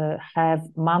have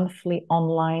monthly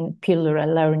online peer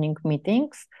learning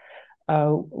meetings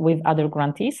with other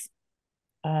grantees.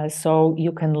 So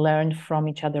you can learn from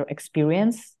each other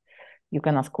experience. You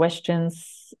can ask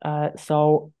questions.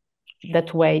 So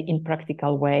that way, in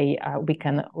practical way, we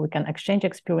can exchange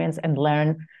experience and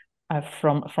learn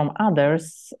from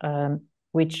others,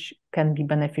 which can be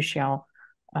beneficial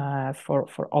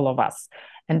for all of us.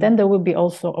 And then there will be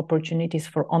also opportunities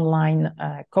for online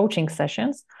coaching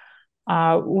sessions.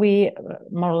 We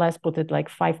more or less put it like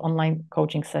 5 online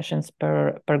coaching sessions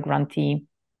per grantee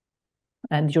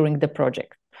and during the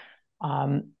project.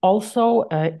 Also,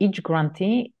 each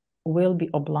grantee will be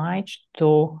obliged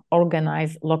to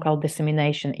organize local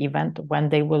dissemination event when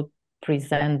they will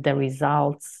present the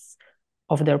results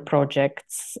of their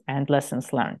projects and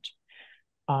lessons learned.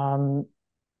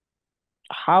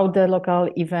 How the local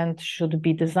event should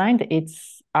be designed,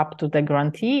 it's up to the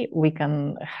grantee. We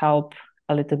can help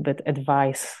a little bit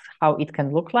advise how it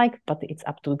can look like, but it's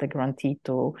up to the grantee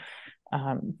to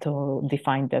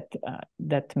define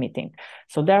that meeting.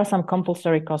 So there are some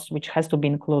compulsory costs which has to be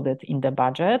included in the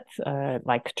budget,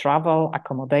 like travel,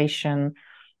 accommodation,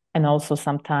 and also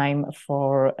some time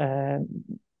for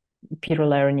peer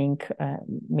learning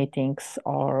meetings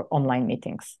or online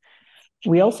meetings.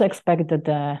 We also expect that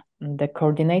the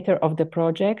coordinator of the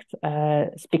project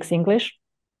speaks English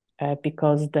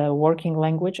because the working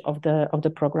language of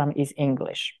the program is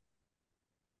English.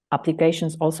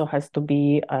 Applications also has to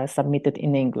be submitted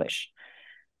in English.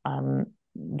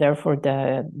 Therefore,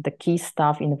 the key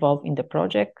staff involved in the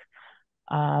project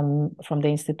from the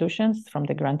institutions, from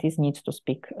the grantees, needs to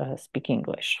speak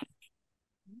English.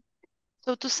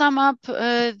 So to sum up,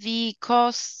 the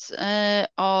costs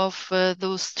of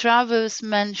those travels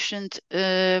mentioned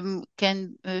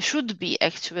should be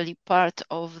actually part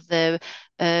of the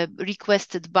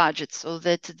requested budget, so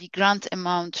that the grant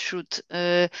amount should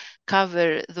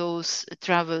cover those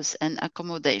travels and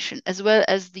accommodation, as well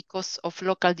as the costs of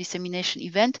local dissemination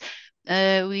event,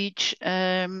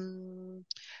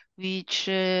 which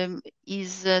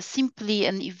is simply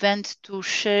an event to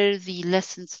share the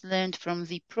lessons learned from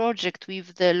the project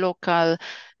with the local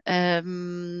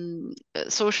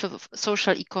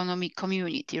social economic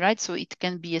community, right? So it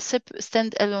can be a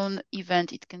standalone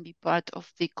event, it can be part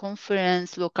of the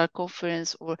conference, local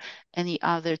conference, or any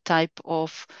other type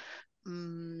of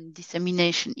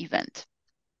dissemination event.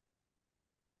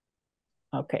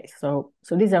 Okay, so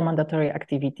these are mandatory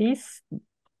activities.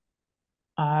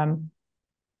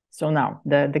 So now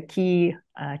the key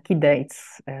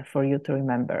dates for you to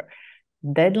remember.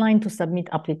 Deadline to submit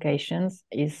applications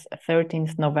is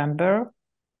 13th November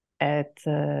at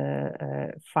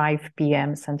 5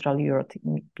 p.m. Central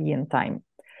European time.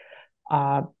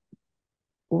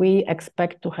 We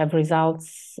expect to have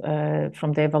results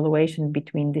from the evaluation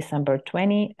between December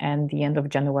 20 and the end of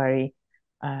January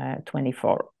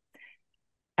 24.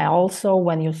 Also,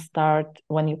 when you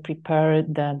prepare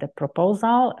the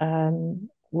proposal,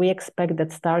 we expect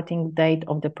that starting date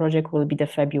of the project will be the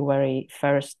February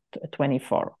 1st,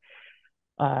 24.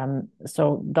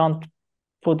 So don't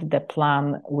put the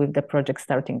plan with the project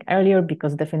starting earlier,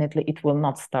 because definitely it will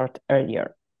not start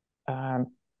earlier.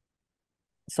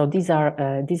 So these are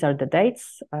the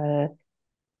dates,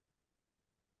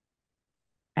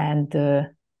 and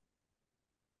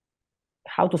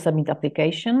how to submit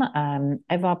application.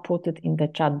 Eva put it in the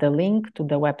chat, the link to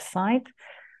the website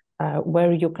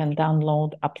where you can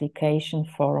download application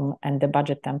form and the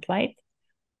budget template.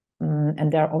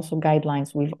 And there are also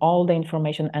guidelines with all the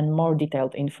information and more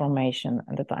detailed information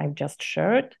that I've just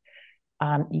shared.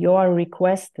 You are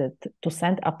requested to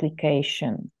send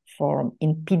application form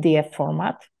in PDF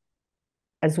format,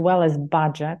 as well as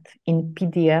budget in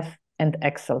PDF and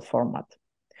Excel format.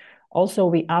 Also,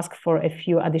 we ask for a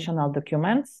few additional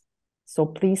documents, so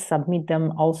please submit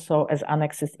them also as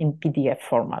annexes in PDF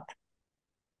format.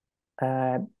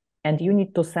 And you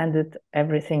need to send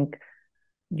everything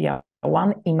via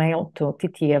one email to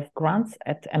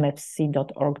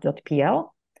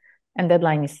ttfgrants@mfc.org.pl, and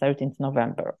deadline is 13th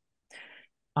November.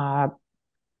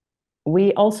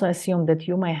 We also assume that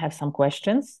you may have some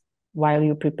questions while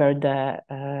you prepare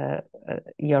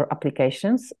your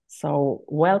applications. So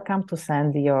welcome to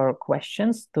send your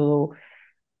questions to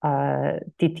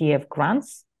TTF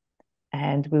Grants,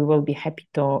 and we will be happy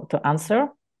to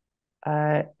answer.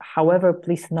 However,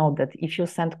 please note that if you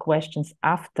send questions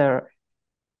after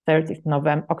 30th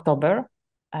October,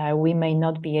 we may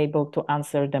not be able to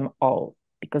answer them all,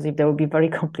 because if there will be very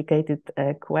complicated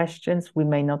questions, we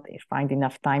may not find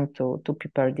enough time to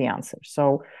prepare the answer.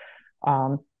 So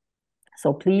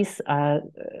please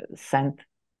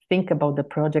think about the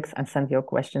projects and send your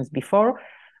questions before.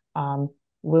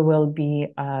 We will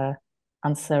be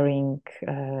answering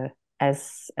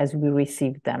as we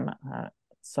receive them.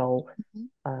 So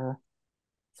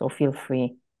feel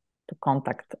free to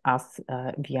contact us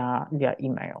via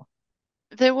email.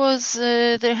 There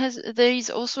is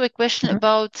also a question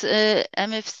about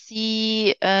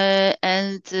MFC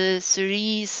and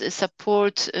Cerise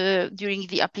support during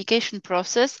the application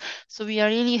process. So we are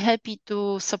really happy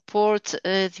to support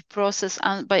the process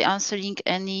by answering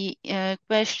any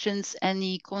questions,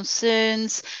 any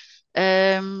concerns.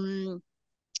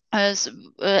 As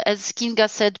Kinga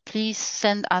said, please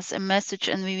send us a message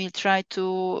and we will try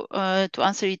to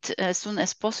answer it as soon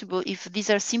as possible. If these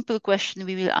are simple questions,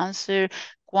 we will answer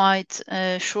quite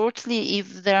shortly.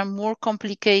 If they are more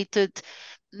complicated,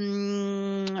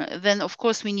 then of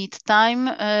course we need time.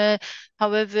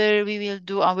 However, we will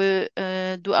do our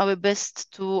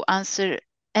best to answer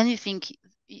anything,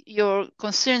 your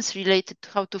concerns related to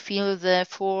how to fill the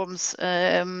forms,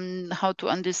 how to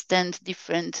understand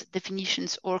different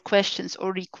definitions or questions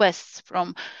or requests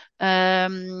from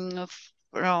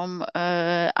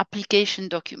application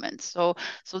documents. So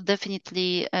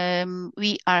definitely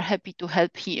we are happy to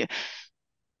help here.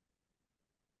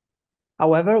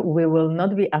 However, we will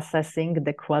not be assessing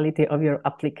the quality of your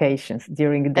applications at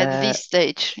this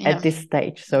stage. Yeah. At this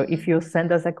stage. So if you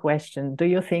send us a question, do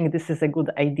you think this is a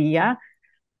good idea?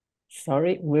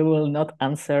 Sorry, we will not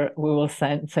answer. We will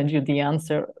send you the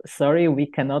answer. Sorry, we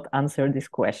cannot answer this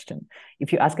question.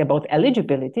 If you ask about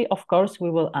eligibility, of course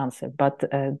we will answer, but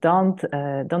don't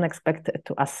expect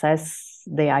to assess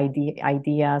their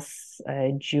ideas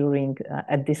during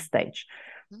at this stage.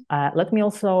 Let me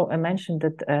also mention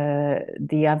that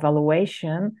the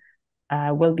evaluation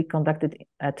will be conducted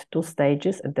at 2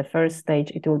 stages. At the first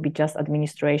stage, it will be just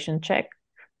administration check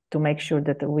to make sure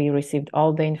that we received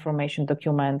all the information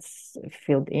documents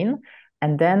filled in.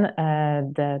 And then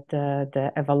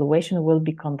the evaluation will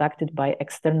be conducted by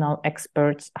external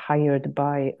experts hired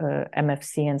by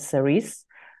MFC and CERIS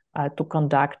to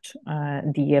conduct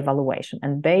the evaluation.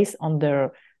 And based on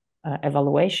their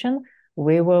evaluation,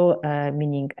 we will,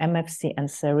 meaning MFC and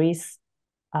CERIS,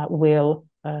 will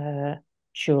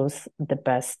choose the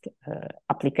best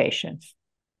applications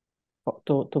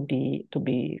to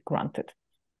be granted.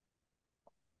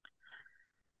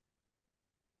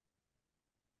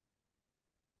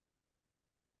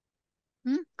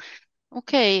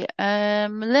 Okay,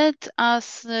 let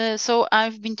us, so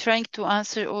I've been trying to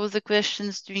answer all the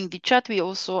questions during the chat. We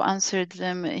also answered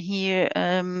them here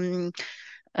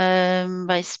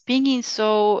by speaking.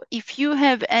 So if you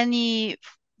have any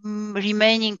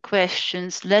remaining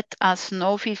questions, let us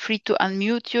know. Feel free to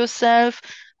unmute yourself.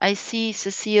 I see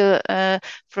Cecile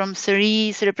from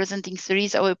CERIS, representing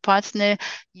CERIS, our partner.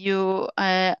 You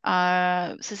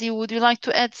Cecile, would you like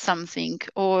to add something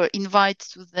or invite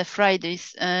to the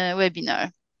Friday's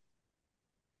webinar?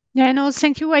 Yeah, no,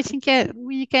 thank you. I think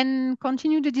we can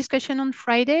continue the discussion on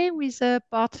Friday with a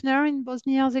partner in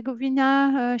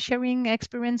Bosnia-Herzegovina, sharing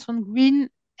experience on green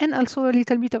and also a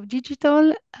little bit of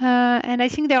digital. And I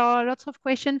think there are lots of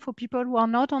questions for people who are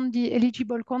not on the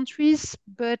eligible countries,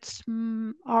 but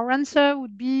our answer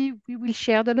would be we will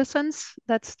share the lessons.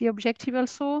 That's the objective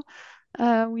also.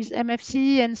 With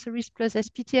MFC and CERIS plus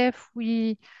SPTF,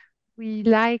 we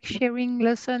like sharing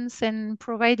lessons and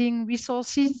providing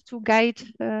resources to guide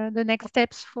the next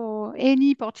steps for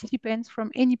any participants from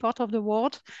any part of the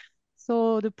world.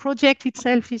 So the project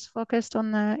itself is focused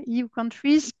on EU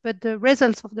countries, but the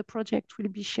results of the project will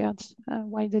be shared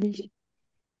widely.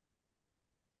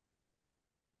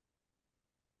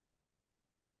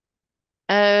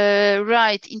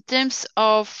 Right. In terms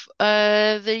of,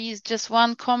 there is just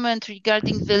one comment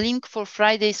regarding the link for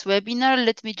Friday's webinar.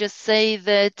 Let me just say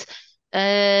that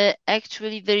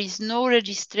actually there is no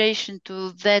registration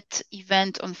to that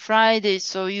event on Friday,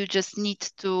 so you just need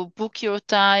to book your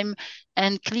time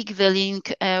and click the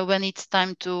link when it's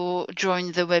time to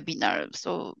join the webinar.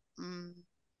 So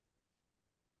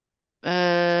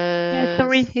yeah,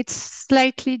 sorry, it's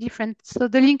slightly different. So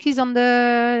the link is on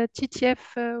the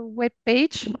TTF web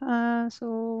page.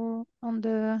 So on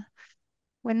the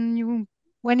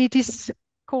when it is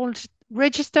called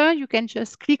register, you can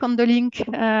just click on the link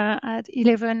at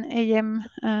 11 a.m.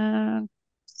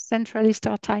 Central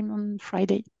Eastern Time on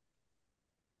Friday.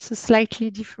 It's a slightly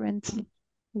different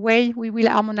way. We will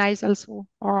harmonize also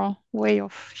our way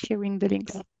of sharing the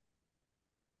links.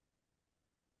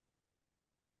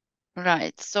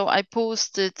 Right. So I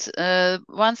posted,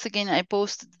 once again, I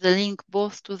posted the link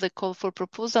both to the call for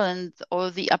proposal and all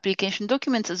the application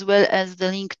documents, as well as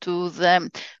the link to the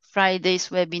Friday's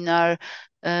webinar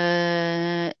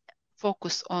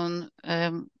focused on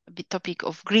the topic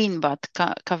of green, but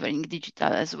covering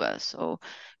digital as well. So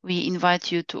we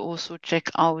invite you to also check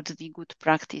out the good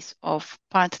practice of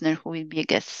partner who will be a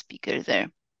guest speaker there.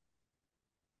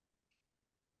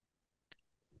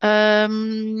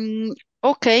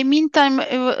 Okay, meantime,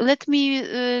 let me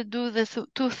do the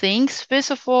two things. First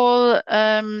of all,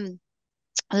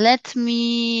 let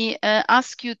me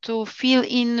ask you to fill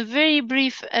in very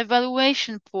brief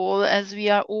evaluation poll, as we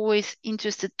are always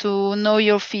interested to know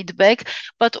your feedback.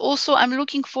 But also, I'm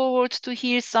looking forward to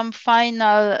hear some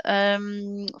final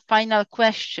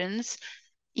questions.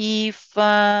 If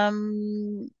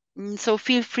so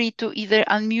feel free to either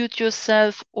unmute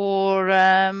yourself or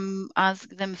ask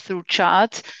them through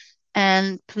chat.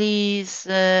 And please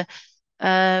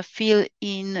fill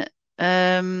in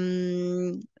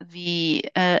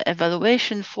the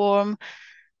evaluation form.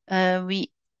 We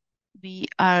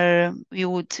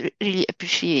would really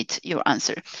appreciate your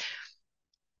answer.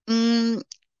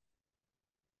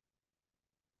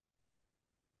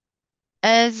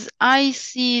 As I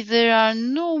see, there are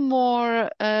no more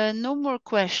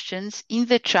questions in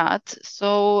the chat.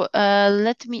 So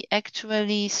let me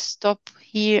actually stop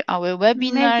here our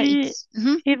webinar. Maybe,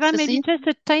 Eva, maybe just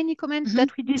a tiny comment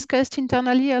that we discussed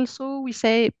internally also. We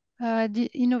say the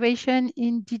innovation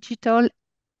in digital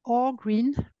or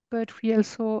green, but we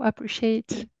also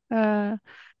appreciate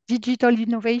digital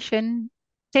innovation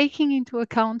taking into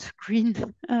account green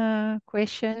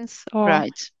questions or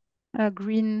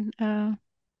green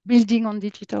building on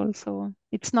digital. So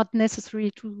it's not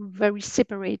necessary to very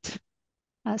separate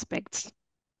aspects.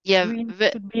 Yeah, green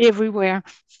should be everywhere.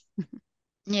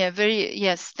 yeah,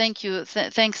 yes. Thank you.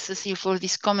 Thanks, Cecile, for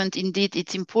this comment. Indeed,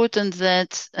 it's important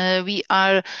that we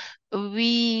are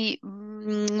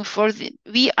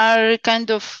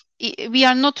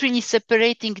not really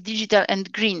separating digital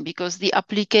and green, because the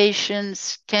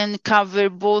applications can cover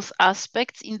both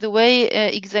aspects in the way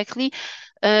exactly.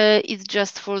 It's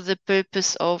just for the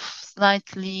purpose of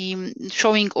slightly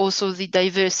showing also the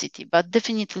diversity, but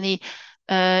definitely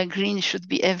green should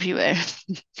be everywhere,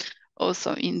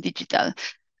 also in digital.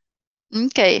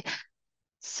 Okay.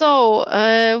 So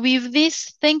with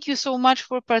this, thank you so much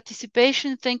for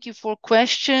participation. Thank you for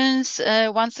questions.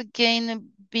 Once again, a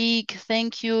big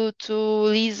thank you to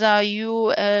Lisa,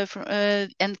 you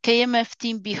and KMF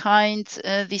team behind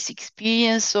this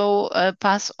experience. So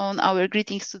pass on our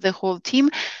greetings to the whole team.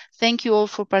 Thank you all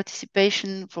for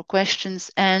participation, for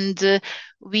questions, and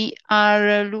we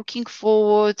are looking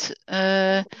forward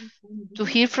to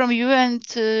hear from you, and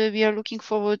we are looking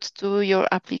forward to your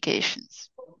applications.